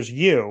and there's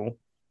you,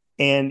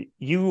 and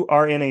you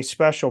are in a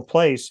special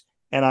place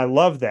And I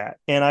love that.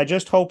 And I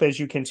just hope as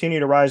you continue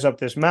to rise up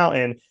this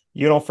mountain,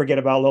 you don't forget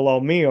about little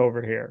old me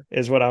over here,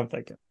 is what I'm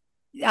thinking.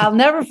 I'll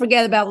never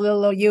forget about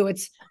little OU.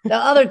 It's the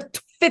other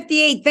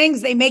 58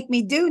 things they make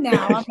me do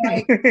now. I'm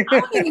like, I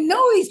don't even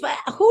know these, but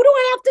who do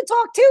I have to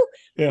talk to?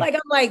 Yeah. Like,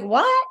 I'm like,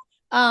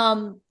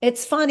 what?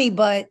 It's funny,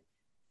 but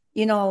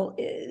you know,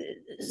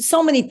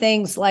 so many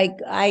things like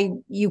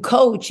you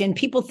coach and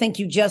people think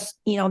you just,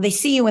 they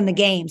see you in the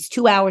games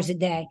 2 hours a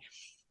day.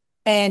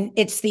 And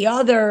it's the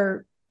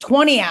other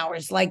 20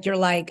 hours. Like you're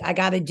like, I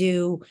got to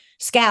do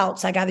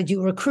scouts. I got to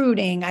do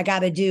recruiting. I got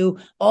to do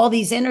all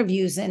these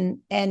interviews. And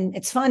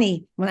it's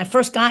funny, when I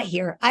first got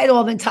here, I had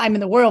all the time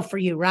in the world for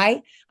you.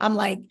 Right. I'm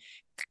like,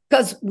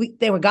 because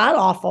they were god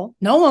awful.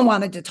 No one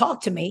wanted to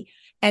talk to me.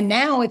 And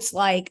now it's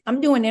like, I'm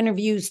doing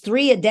interviews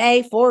 3 a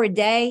day, 4 a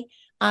day.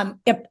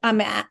 If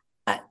I'm at,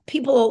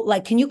 people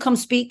like, can you come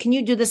speak? Can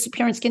you do this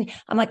appearance?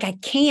 I'm like, I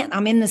can't,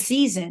 I'm in the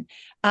season.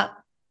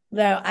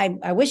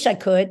 I wish I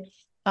could.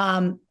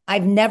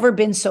 I've never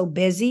been so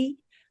busy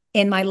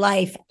in my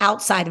life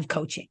outside of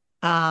coaching.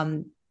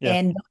 And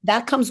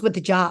that comes with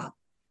the job.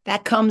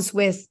 That comes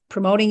with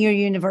promoting your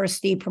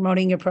university,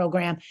 promoting your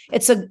program.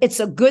 It's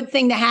a good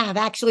thing to have.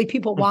 Actually,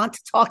 people want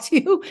to talk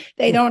to you.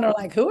 They don't are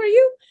like, who are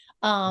you?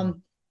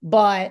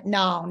 But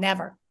no,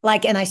 never.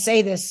 Like, and I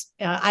say this,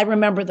 I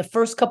remember the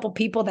first couple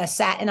people that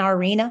sat in our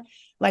arena.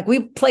 Like,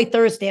 we play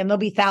Thursday and there'll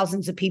be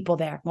thousands of people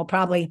there. We'll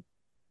probably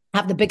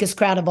have the biggest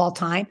crowd of all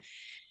time.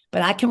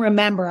 But I can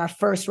remember our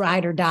first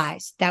ride or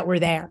dies that were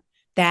there,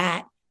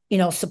 that,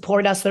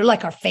 support us. They're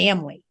like our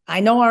family. I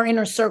know our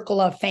inner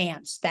circle of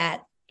fans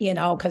that,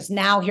 because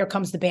now here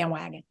comes the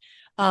bandwagon.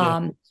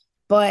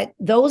 But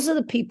those are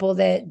the people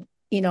that,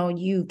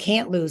 you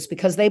can't lose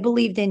because they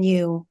believed in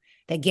you.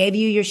 They gave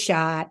you your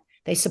shot.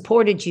 They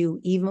supported you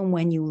even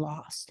when you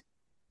lost.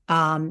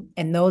 And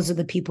those are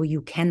the people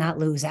you cannot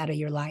lose out of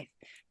your life.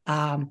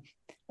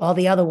 All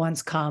the other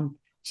ones come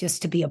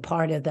just to be a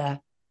part of the,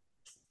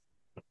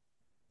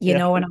 you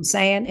know what I'm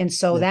saying? And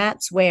so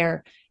that's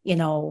where,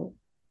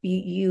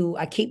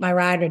 I keep my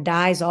ride or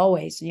dies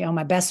always.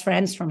 My best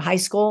friends from high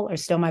school are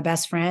still my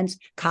best friends,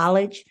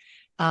 college.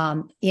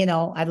 I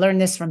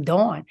learned this from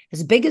Dawn.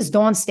 As big as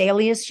Dawn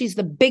Staley is, she's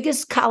the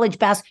biggest college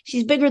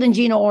she's bigger than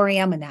Gino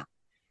Auriemma now.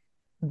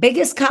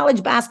 Biggest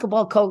college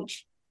basketball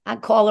coach. I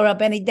call her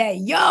up any day.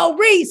 Yo,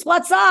 Reese,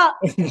 what's up?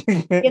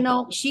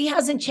 She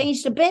hasn't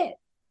changed a bit.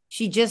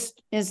 She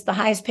just is the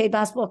highest paid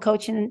basketball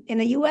coach in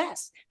the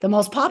U.S., the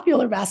most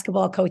popular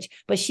basketball coach,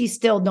 but she's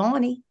still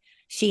Donnie.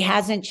 She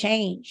hasn't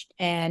changed.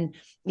 And,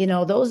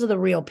 those are the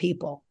real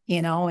people,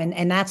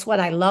 and that's what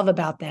I love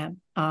about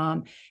them.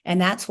 And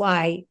that's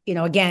why,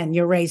 again,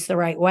 you're raised the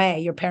right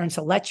way. Your parents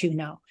will let you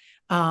know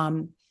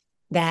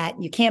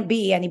that you can't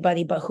be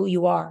anybody but who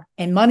you are.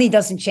 And money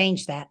doesn't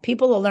change that.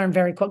 People will learn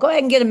very quick. Go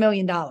ahead and get $1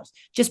 million.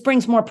 Just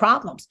brings more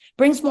problems,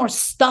 brings more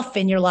stuff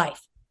in your life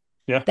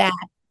that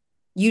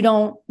you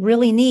don't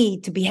really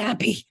need to be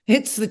happy.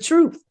 It's the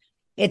truth.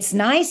 It's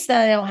nice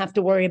that I don't have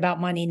to worry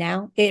about money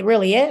now. It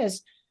really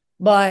is.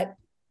 But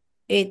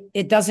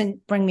it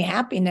doesn't bring me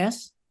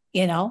happiness.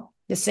 The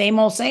same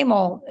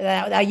old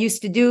that I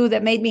used to do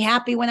that made me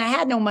happy when I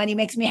had no money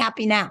makes me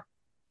happy now.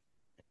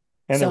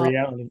 And the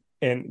reality,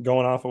 and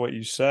going off of what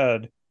you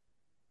said,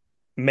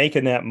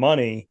 making that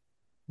money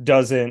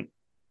doesn't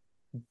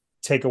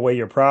take away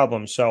your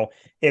problems. So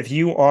if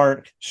you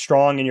aren't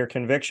strong in your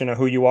conviction of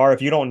who you are,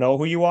 if you don't know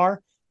who you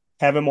are,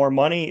 having more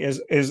money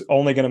is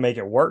only going to make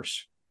it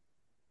worse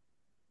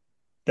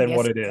than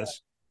what it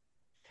is.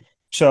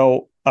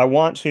 So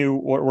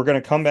we're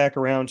going to come back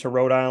around to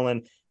Rhode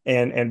Island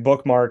and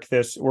bookmark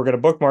this. We're going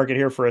to bookmark it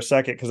here for a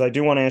second because I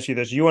do want to ask you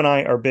this. You and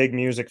I are big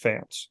music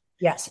fans.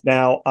 Yes.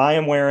 Now, I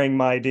am wearing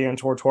my Dan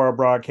Tortora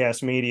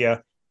Broadcast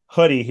Media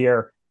hoodie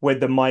here with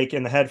the mic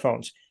and the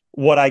headphones.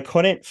 What I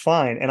couldn't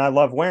find, and I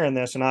love wearing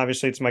this, and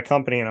obviously it's my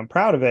company and I'm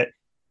proud of it.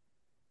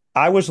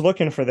 I was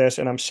looking for this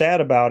and I'm sad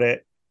about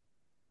it.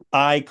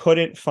 I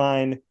couldn't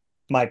find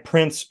my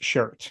Prince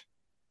shirt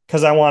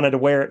because I wanted to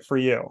wear it for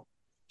you.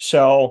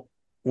 So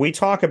we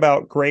talk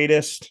about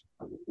greatest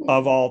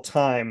of all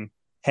time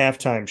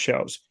halftime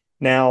shows.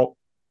 Now,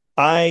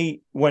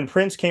 when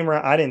Prince came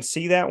around, I didn't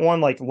see that one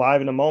like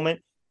live in a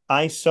moment.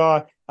 I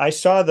saw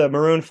the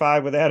Maroon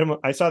 5 with Adam.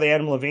 I saw the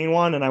Adam Levine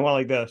one, and I went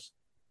like this.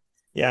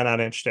 Yeah,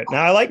 not interested.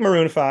 Now I like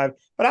Maroon 5,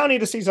 but I don't need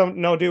to see some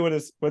no dude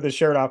with his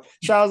shirt off.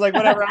 So I was like,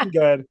 whatever, I'm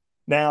good.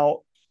 Now,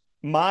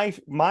 my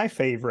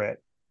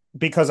favorite,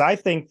 because I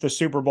think the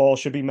Super Bowl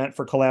should be meant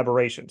for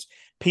collaborations.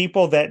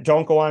 People that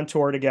don't go on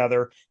tour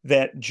together,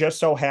 that just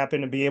so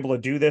happen to be able to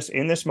do this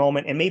in this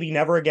moment and maybe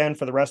never again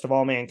for the rest of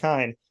all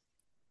mankind.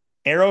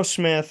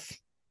 Aerosmith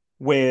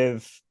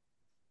with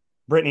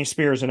Britney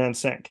Spears and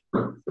NSYNC.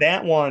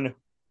 That one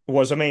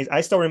was amazing.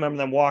 I still remember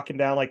them walking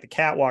down like the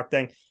catwalk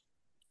thing.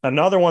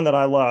 Another one that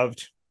I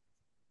loved,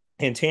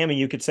 and Tammy,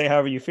 you could say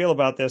however you feel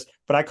about this,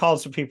 but I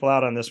called some people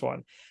out on this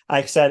one.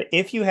 I said,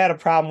 if you had a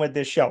problem with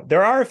this show,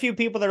 there are a few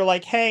people that are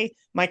like, hey,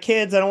 my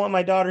kids, I don't want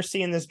my daughter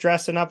seeing this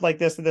dressing up like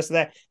this and this and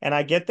that. And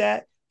I get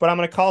that, but I'm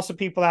going to call some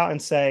people out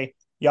and say,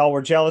 Y'all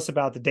were jealous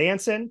about the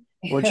dancing.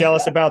 We're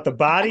jealous about the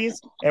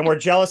bodies, and we're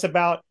jealous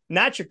about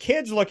not your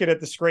kids looking at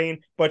the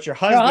screen, but your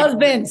Your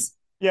husband. husbands.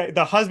 Yeah,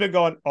 the husband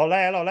going, ole,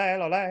 ole,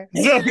 ole.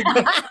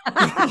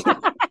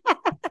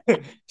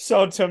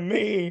 So to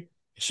me,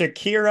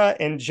 Shakira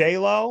and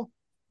J-Lo,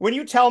 when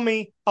you tell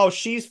me, oh,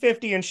 she's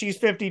 50 and she's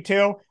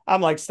 52,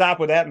 I'm like, stop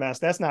with that mess.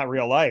 That's not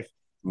real life.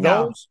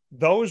 No.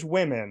 Those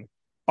women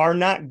are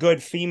not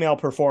good female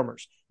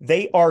performers.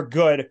 They are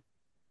good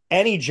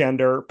any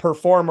gender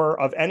performer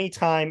of any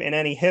time in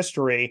any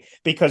history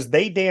because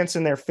they dance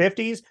in their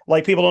 50s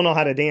like people don't know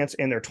how to dance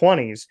in their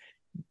 20s.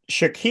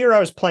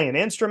 Shakira is playing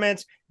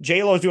instruments.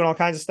 J-Lo is doing all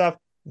kinds of stuff.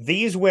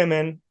 These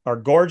women are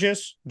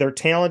gorgeous. They're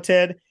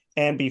talented.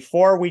 And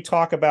before we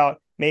talk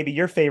about maybe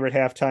your favorite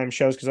halftime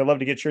shows, because I'd love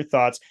to get your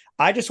thoughts,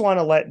 I just want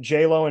to let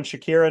J-Lo and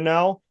Shakira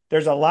know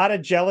there's a lot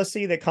of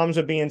jealousy that comes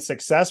with being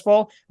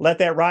successful. Let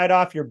that ride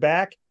off your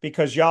back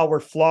because y'all were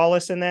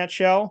flawless in that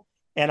show.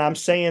 And I'm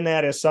saying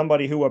that as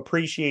somebody who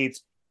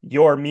appreciates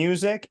your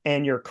music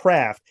and your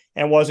craft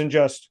and wasn't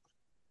just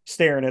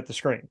staring at the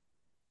screen.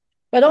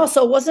 But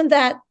also, wasn't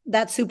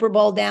that Super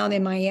Bowl down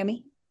in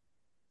Miami?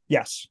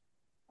 Yes.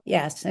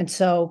 Yes. And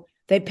so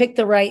they picked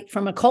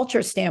from a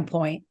culture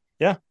standpoint.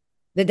 Yeah.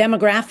 The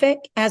demographic,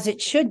 as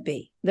it should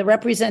be, the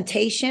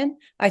representation.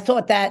 I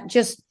thought that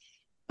just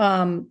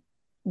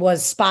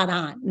was spot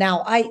on.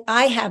 Now,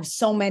 I have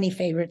so many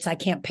favorites. I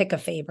can't pick a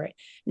favorite.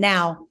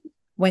 Now,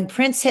 when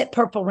Prince hit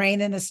Purple Rain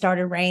and it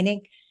started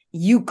raining,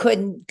 you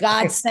couldn't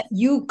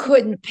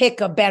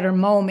pick a better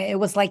moment. It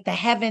was like the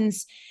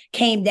heavens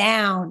came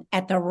down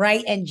at the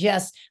right and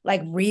just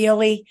like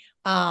really.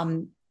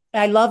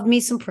 I loved me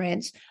some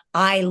Prince.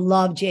 I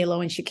love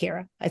J-Lo and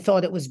Shakira. I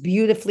thought it was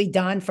beautifully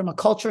done from a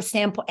culture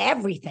standpoint,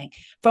 everything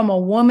from a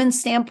woman's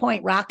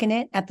standpoint, rocking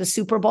it at the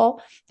Super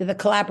Bowl to the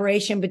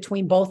collaboration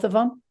between both of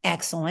them.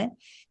 Excellent.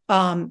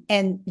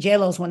 And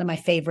J-Lo is one of my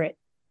favorite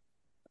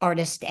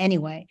artists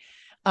anyway.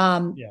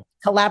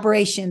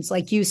 Collaborations,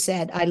 like you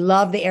said, I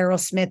love the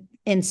Aerosmith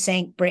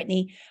NSYNC,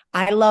 Britney.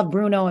 I love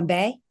Bruno and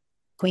Bey,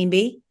 Queen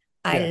Bee.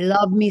 I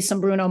love me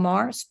some Bruno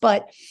Mars,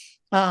 but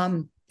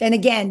then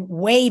again,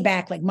 way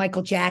back, like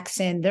Michael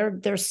Jackson,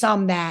 there's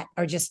some that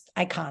are just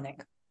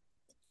iconic.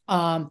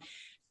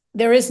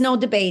 There is no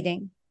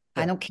debating.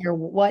 I don't care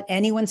what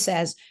anyone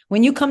says.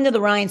 When you come to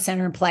the Ryan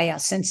Center and play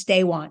us since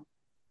day one,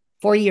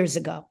 4 years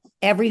ago,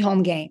 every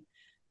home game,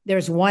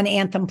 there's one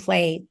anthem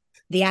played.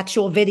 The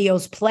actual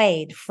videos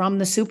played from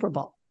the Super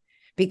Bowl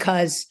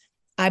because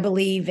I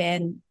believe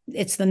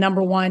it's the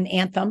number one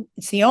anthem.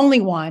 It's the only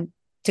one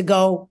to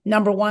go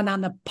number one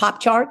on the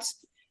pop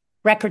charts,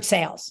 record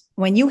sales.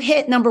 When you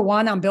hit number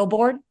one on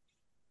Billboard,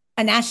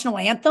 a national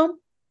anthem,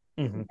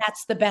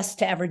 that's the best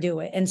to ever do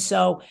it. And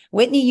so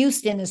Whitney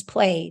Houston is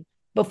played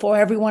before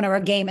every one of our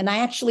game. And I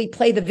actually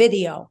play the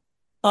video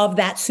of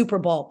that Super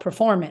Bowl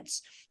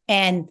performance.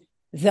 And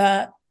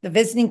the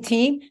visiting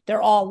team,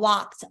 they're all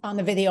locked on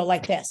the video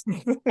like this.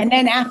 And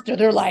then after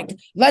they're like,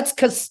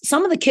 because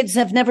some of the kids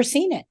have never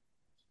seen it.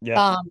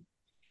 Yeah.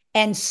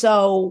 And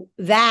so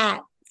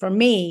that for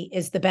me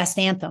is the best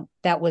anthem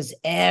that was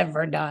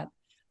ever done.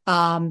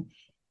 And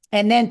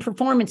then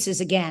performances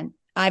again,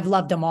 I've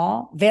loved them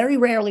all. Very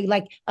rarely,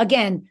 like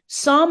again,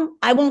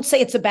 I won't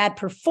say it's a bad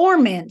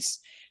performance,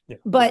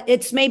 but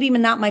it's maybe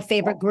not my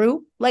favorite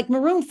group. Like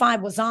Maroon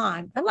 5 was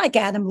on. I like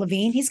Adam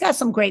Levine. He's got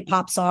some great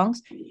pop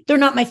songs. They're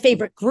not my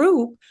favorite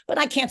group, but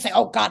I can't say,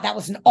 oh God, that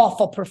was an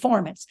awful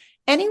performance.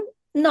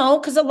 No,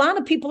 because a lot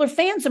of people are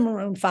fans of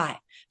Maroon 5.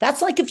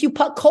 That's like if you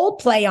put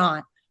Coldplay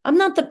on.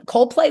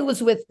 Coldplay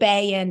was with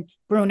Bey and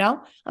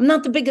Bruno. I'm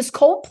not the biggest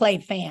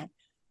Coldplay fan.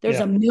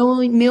 There's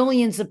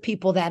millions of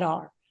people that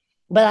are,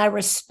 but I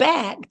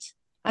respect,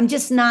 I'm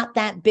just not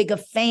that big a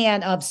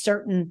fan of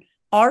certain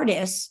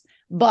artists.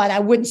 But I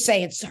wouldn't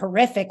say it's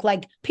horrific.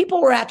 Like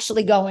people were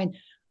actually going,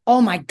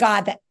 oh my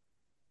God,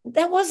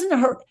 that wasn't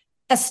her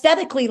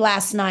aesthetically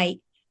last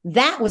night.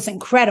 That was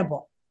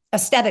incredible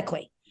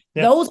aesthetically.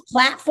 Yeah. Those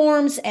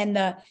platforms and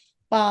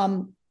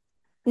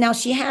now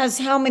she has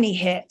how many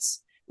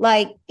hits?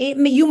 Like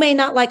you may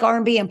not like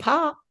R&B and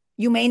pop.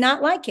 You may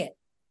not like it.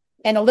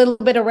 And a little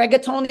bit of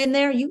reggaeton in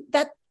there.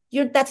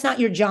 That's not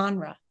your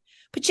genre.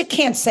 But you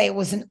can't say it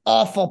was an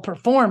awful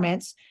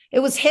performance.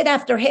 It was hit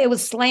after hit. It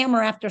was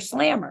slammer after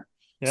slammer.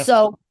 Yeah.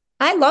 So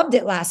I loved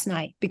it last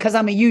night because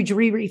I'm a huge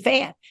Riri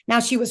fan. Now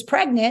she was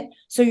pregnant,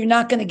 so you're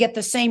not going to get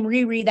the same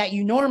Riri that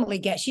you normally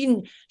get.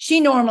 She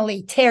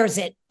normally tears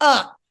it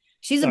up.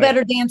 She's a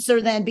better dancer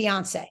than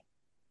Beyonce.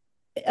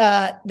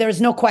 There's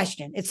no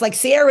question. It's like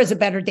Sierra's a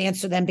better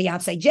dancer than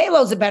Beyonce.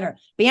 J-Lo's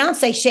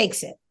Beyonce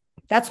shakes it.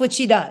 That's what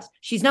she does.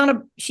 She's not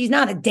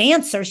a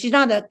dancer. She's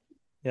not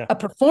a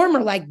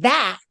performer like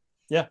that.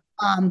 Yeah.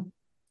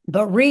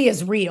 But Rhea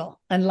is real.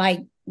 And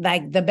like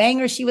the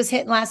banger she was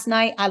hitting last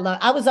night,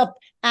 I was up,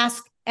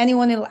 ask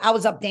anyone, I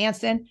was up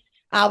dancing.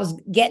 I was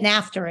getting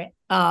after it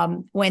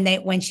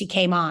when she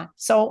came on.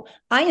 So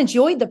I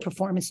enjoyed the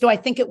performance. Do I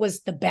think it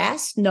was the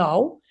best?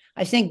 No.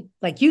 I think,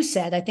 like you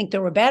said, I think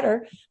there were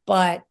better,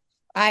 but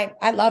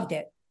I loved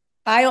it.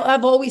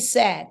 I've always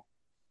said,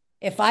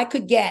 if I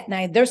could get,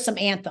 now there's some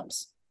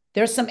anthems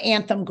there's some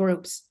anthem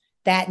groups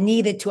that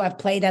needed to have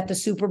played at the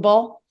Super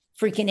Bowl.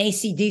 Freaking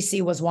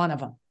AC/DC was one of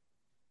them.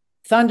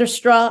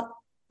 Thunderstruck.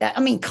 I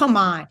mean, come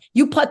on.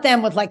 You put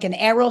them with like an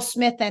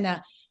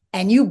Aerosmith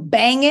and you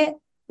bang it,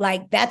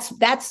 like that's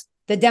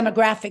the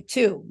demographic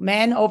too.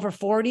 Men over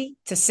 40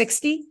 to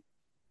 60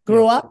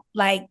 grew up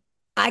like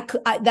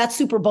that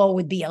Super Bowl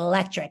would be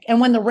electric. And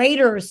when the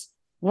Raiders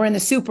were in the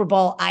Super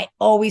Bowl, I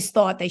always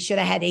thought they should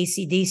have had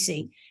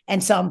AC/DC.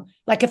 And some,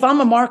 like if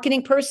I'm a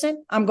marketing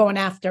person, I'm going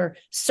after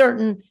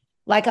certain,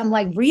 like I'm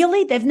like,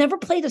 really? They've never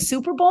played a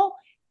Super Bowl?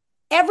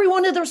 Every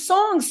one of their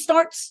songs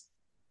starts,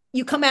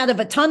 you come out of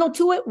a tunnel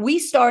to it. We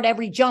start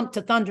every jump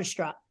to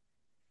Thunderstruck.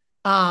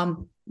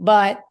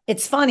 But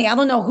it's funny. I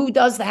don't know who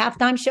does the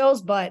halftime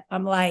shows, but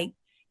I'm like,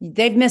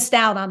 they've missed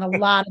out on a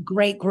lot of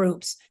great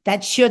groups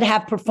that should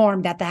have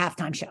performed at the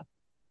halftime show.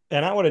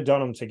 And I would have done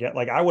them together.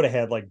 Like I would have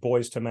had like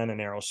Boyz II Men and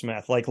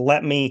Aerosmith. Like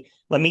let me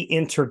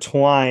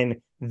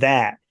intertwine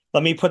that.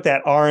 Let me put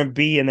that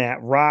R&B and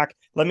that rock.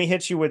 Let me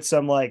hit you with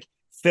some like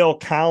Phil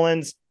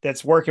Collins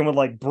that's working with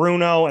like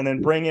Bruno, and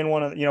then bring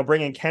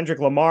in Kendrick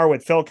Lamar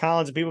with Phil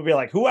Collins. And people be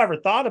like, whoever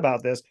thought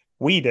about this?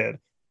 We did.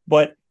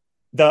 But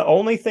the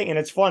only thing, and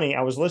it's funny,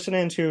 I was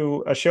listening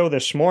to a show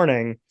this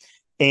morning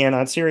and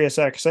on Sirius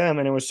XM,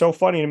 and it was so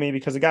funny to me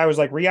because the guy was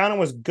like, Rihanna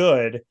was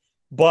good,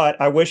 but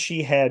I wish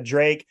she had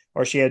Drake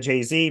or she had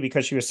Jay-Z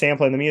because she was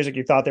sampling the music.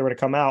 You thought they were to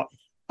come out.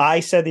 I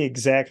said the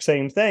exact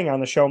same thing on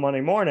the show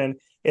Monday morning,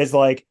 is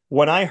like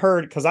when I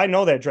heard, because I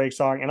know that Drake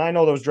song and I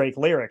know those Drake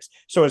lyrics.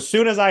 So as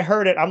soon as I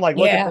heard it, I'm like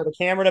looking for the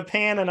camera to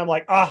pan, and I'm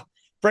like,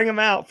 bring them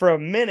out for a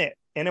minute.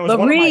 And it was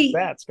one of my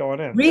bets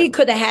going in. Reed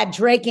could have had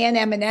Drake and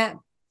Eminem.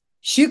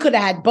 She could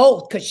have had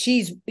both because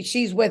she's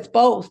with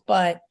both.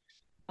 But,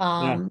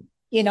 and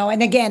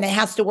again, it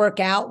has to work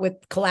out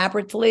with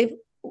collaboratively.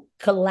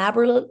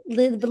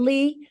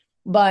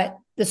 But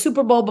the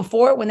Super Bowl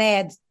before, when they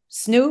had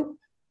Snoop,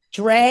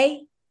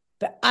 Dre,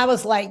 I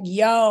was like,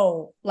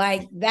 yo,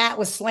 like that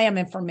was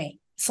slamming for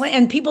me.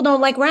 And people don't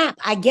like rap.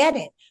 I get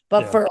it.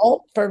 But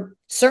for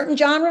certain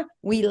genre,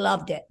 we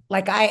loved it.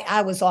 Like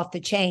I was off the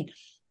chain.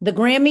 The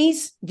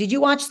Grammys, did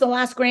you watch the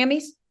last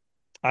Grammys?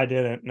 I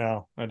didn't.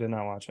 No, I did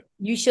not watch it.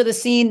 You should have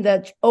seen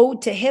the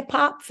Ode to Hip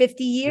Hop,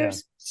 50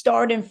 years,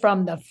 starting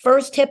from the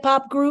first hip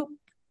hop group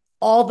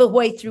all the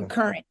way through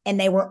current. And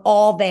they were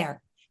all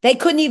there. They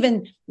couldn't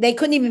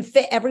even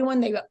fit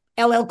everyone.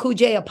 LL Cool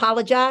J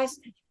apologized.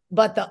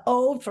 But the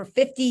Ode for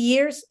 50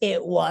 years,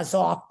 it was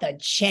off the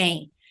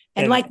chain.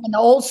 And like when the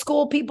old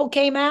school people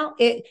came out,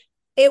 it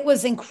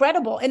was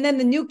incredible. And then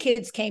the new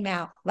kids came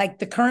out, like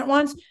the current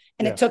ones,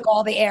 and it took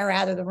all the air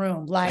out of the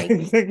room. Like,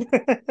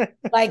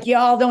 like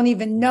y'all don't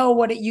even know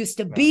what it used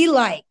to be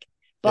like.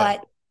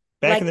 But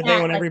back in the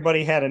day when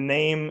everybody had a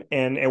name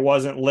and it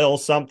wasn't Lil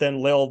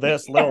something, Lil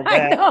this, Lil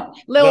that.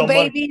 Lil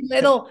baby,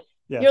 little.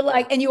 You're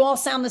like, and you all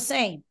sound the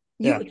same.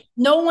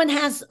 No one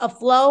has a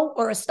flow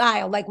or a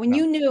style. Like when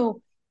you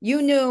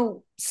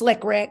knew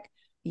Slick Rick,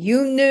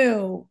 you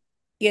knew,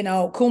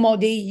 Kool Moe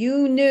Dee,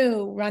 you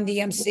knew Run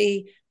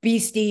DMC,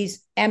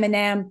 Beasties,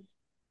 Eminem,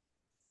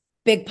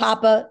 Big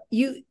Papa.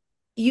 You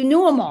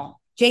knew them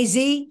all.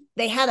 Jay-Z,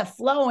 they had a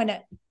flow in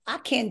it. I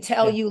can't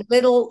tell you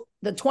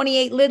the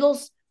 28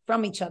 Littles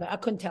from each other. I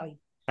couldn't tell you.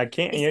 I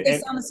can't.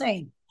 They sound the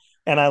same.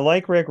 And I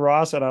like Rick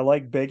Ross and I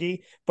like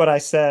Biggie, but I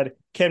said,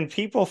 can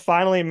people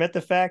finally admit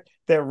the fact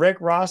that Rick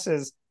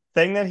Ross's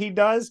thing that he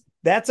does,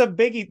 that's a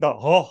Biggie?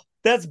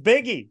 That's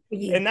Biggie.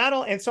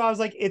 And so I was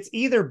like, it's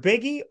either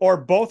Biggie or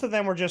both of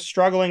them were just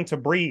struggling to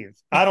breathe.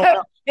 I don't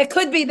know. It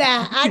could be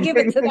that. I give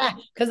it to that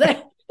because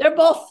they're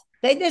both,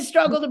 they did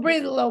struggle to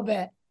breathe a little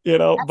bit.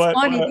 That's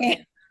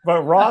funny,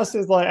 but Ross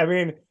is like, I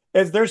mean,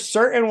 there's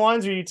certain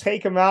ones where you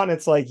take them out and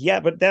it's like,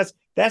 but that's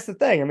the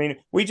thing. I mean,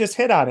 we just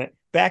hit on it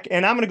back,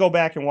 and I'm going to go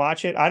back and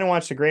watch it. I didn't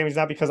watch the Grammys,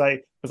 not because I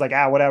was like,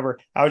 whatever.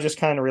 I was just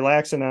kind of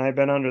relaxing and I've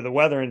been under the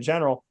weather in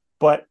general,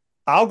 but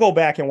I'll go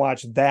back and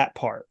watch that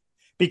part.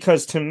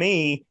 Because to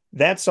me,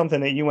 that's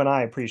something that you and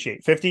I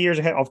appreciate. 50 years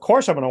ahead, of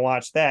course, I'm going to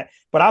watch that.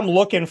 But I'm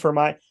looking for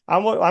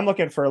I'm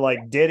looking for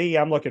like Diddy.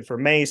 I'm looking for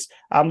Mace.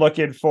 I'm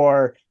looking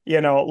for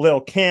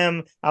Lil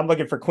Kim. I'm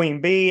looking for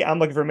Queen Bee. I'm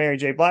looking for Mary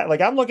J. Blige.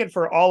 Like I'm looking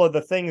for all of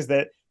the things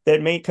that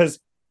made,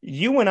 because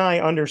you and I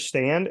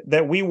understand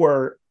that we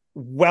were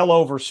well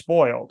over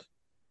spoiled.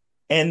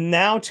 And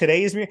now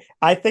today's music,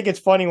 I think it's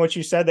funny what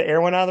you said, the air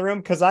went out of the room,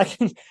 because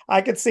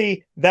I could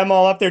see them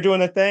all up there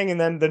doing the thing,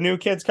 and then the new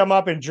kids come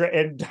up and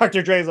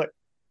Dr. Dre's like,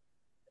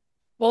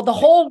 well, the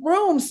whole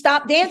room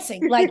stopped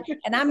dancing. Like,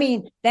 and I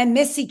mean, then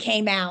Missy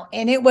came out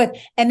and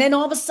and then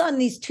all of a sudden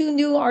these two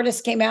new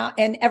artists came out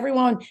and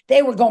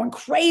they were going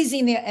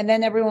crazy. And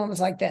then everyone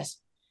was like this.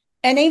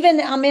 And even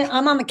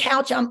I'm on the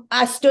couch.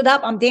 I stood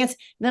up, I'm dancing.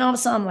 And then all of a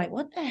sudden I'm like,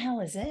 what the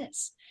hell is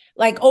this?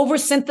 Like over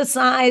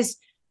synthesized.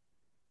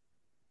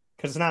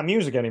 Because it's not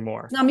music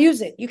anymore. It's not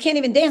music. You can't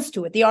even dance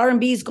to it. The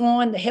R&B's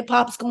gone. The hip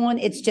hop's gone.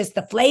 It's just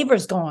the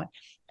flavor's gone.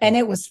 And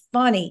it was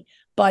funny.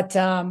 But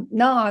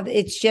no,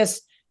 it's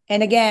just,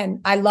 and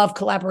again, I love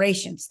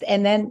collaborations.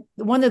 And then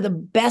one of the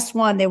best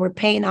they were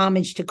paying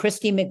homage to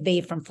Christy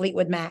McVie from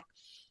Fleetwood Mac.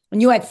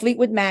 when you had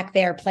Fleetwood Mac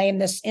there playing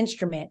this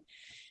instrument,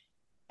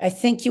 I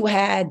think you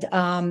had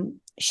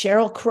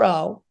Sheryl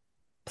Crow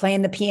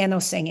playing the piano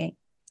singing,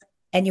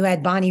 and you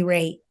had Bonnie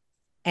Raitt,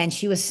 and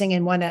she was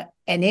singing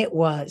and it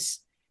was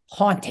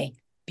haunting,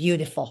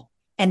 beautiful.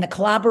 And the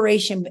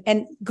collaboration,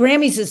 and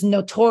Grammys is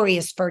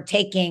notorious for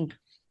taking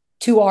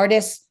two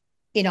artists,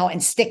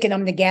 and sticking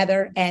them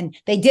together. And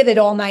they did it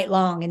all night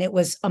long, and it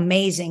was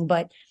amazing.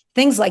 But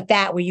things like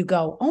that where you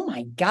go, oh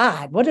my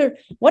God, what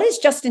is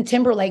Justin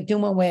Timberlake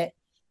doing with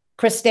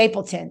Chris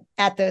Stapleton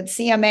at the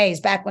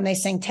CMAs back when they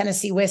sang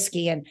Tennessee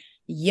Whiskey? And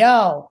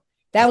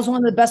that was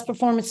one of the best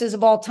performances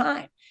of all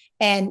time.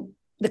 And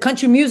the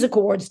Country Music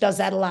Awards does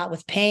that a lot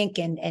with Pink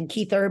and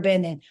Keith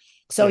Urban. And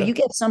so you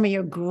get some of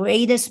your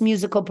greatest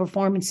musical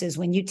performances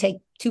when you take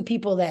two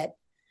people that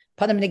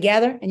put them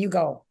together and you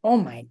go, oh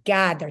my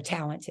God, they're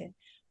talented.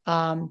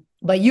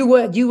 But you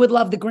would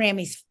love the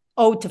Grammys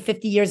ode to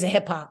 50 years of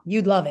hip hop.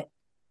 You'd love it.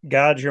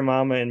 God, Your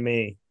Mama and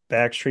Me,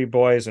 Backstreet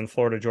Boys and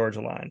Florida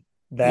Georgia Line.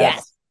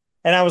 Yes.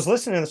 And I was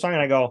listening to the song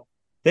and I go,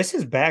 this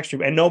is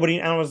Backstreet. And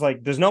I was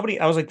like, there's nobody.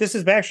 I was like, this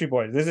is Backstreet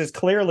Boys. This is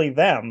clearly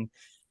them.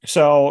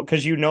 So,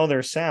 because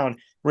their sound.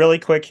 Really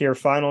quick here,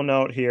 final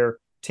note here,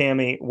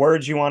 Tammy,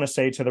 words you want to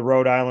say to the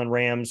Rhode Island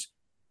Rams,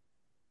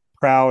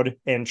 proud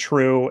and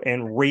true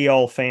and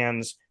real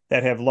fans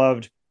that have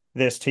loved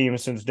this team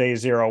since day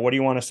zero. What do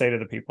you want to say to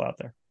the people out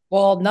there?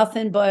 Well,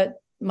 nothing but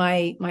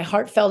my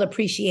heartfelt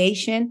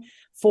appreciation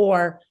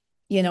for,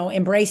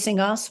 embracing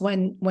us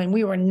when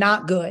we were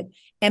not good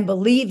and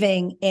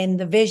believing in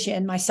the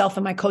vision, myself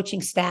and my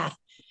coaching staff,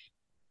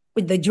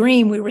 with the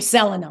dream we were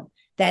selling them,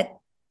 that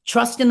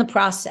trust in the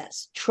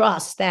process,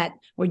 trust that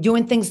we're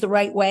doing things the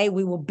right way.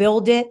 We will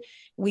build it.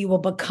 We will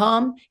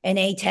become an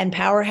A-10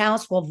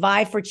 powerhouse. We'll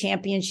vie for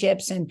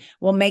championships, and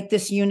we'll make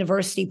this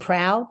university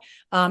proud,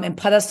 and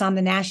put us on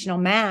the national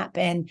map.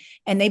 And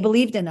they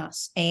believed in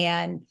us.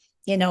 And,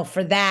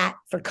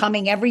 for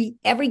coming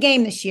every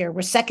game this year,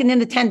 we're second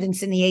in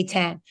attendance in the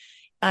A-10.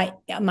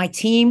 My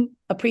team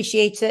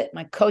appreciates it,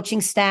 my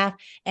coaching staff,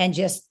 and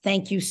just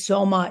thank you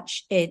so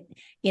much. The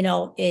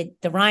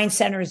Ryan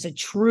Center is a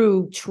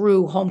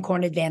true home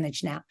court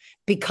advantage now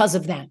because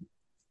of them.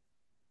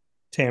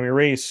 Tammy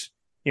Reese,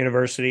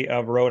 University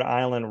of Rhode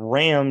Island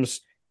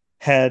Rams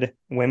head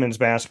women's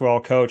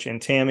basketball coach.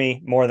 And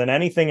Tammy, more than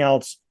anything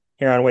else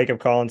here on Wake Up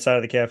Call inside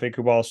of the Cafe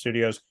Kubal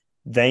studios,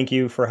 thank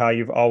you for how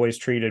you've always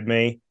treated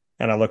me.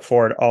 And I look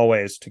forward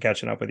always to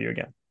catching up with you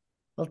again.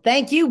 Well,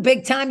 thank you.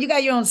 Big time. You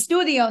got your own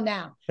studio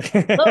now.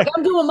 Look,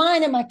 I'm doing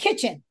mine in my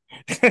kitchen.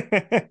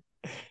 I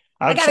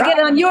got to get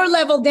on your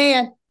level,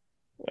 Dan.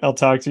 I'll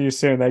talk to you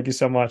soon. Thank you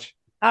so much.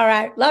 All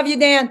right. Love you,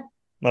 Dan.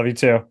 Love you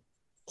too.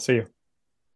 See you.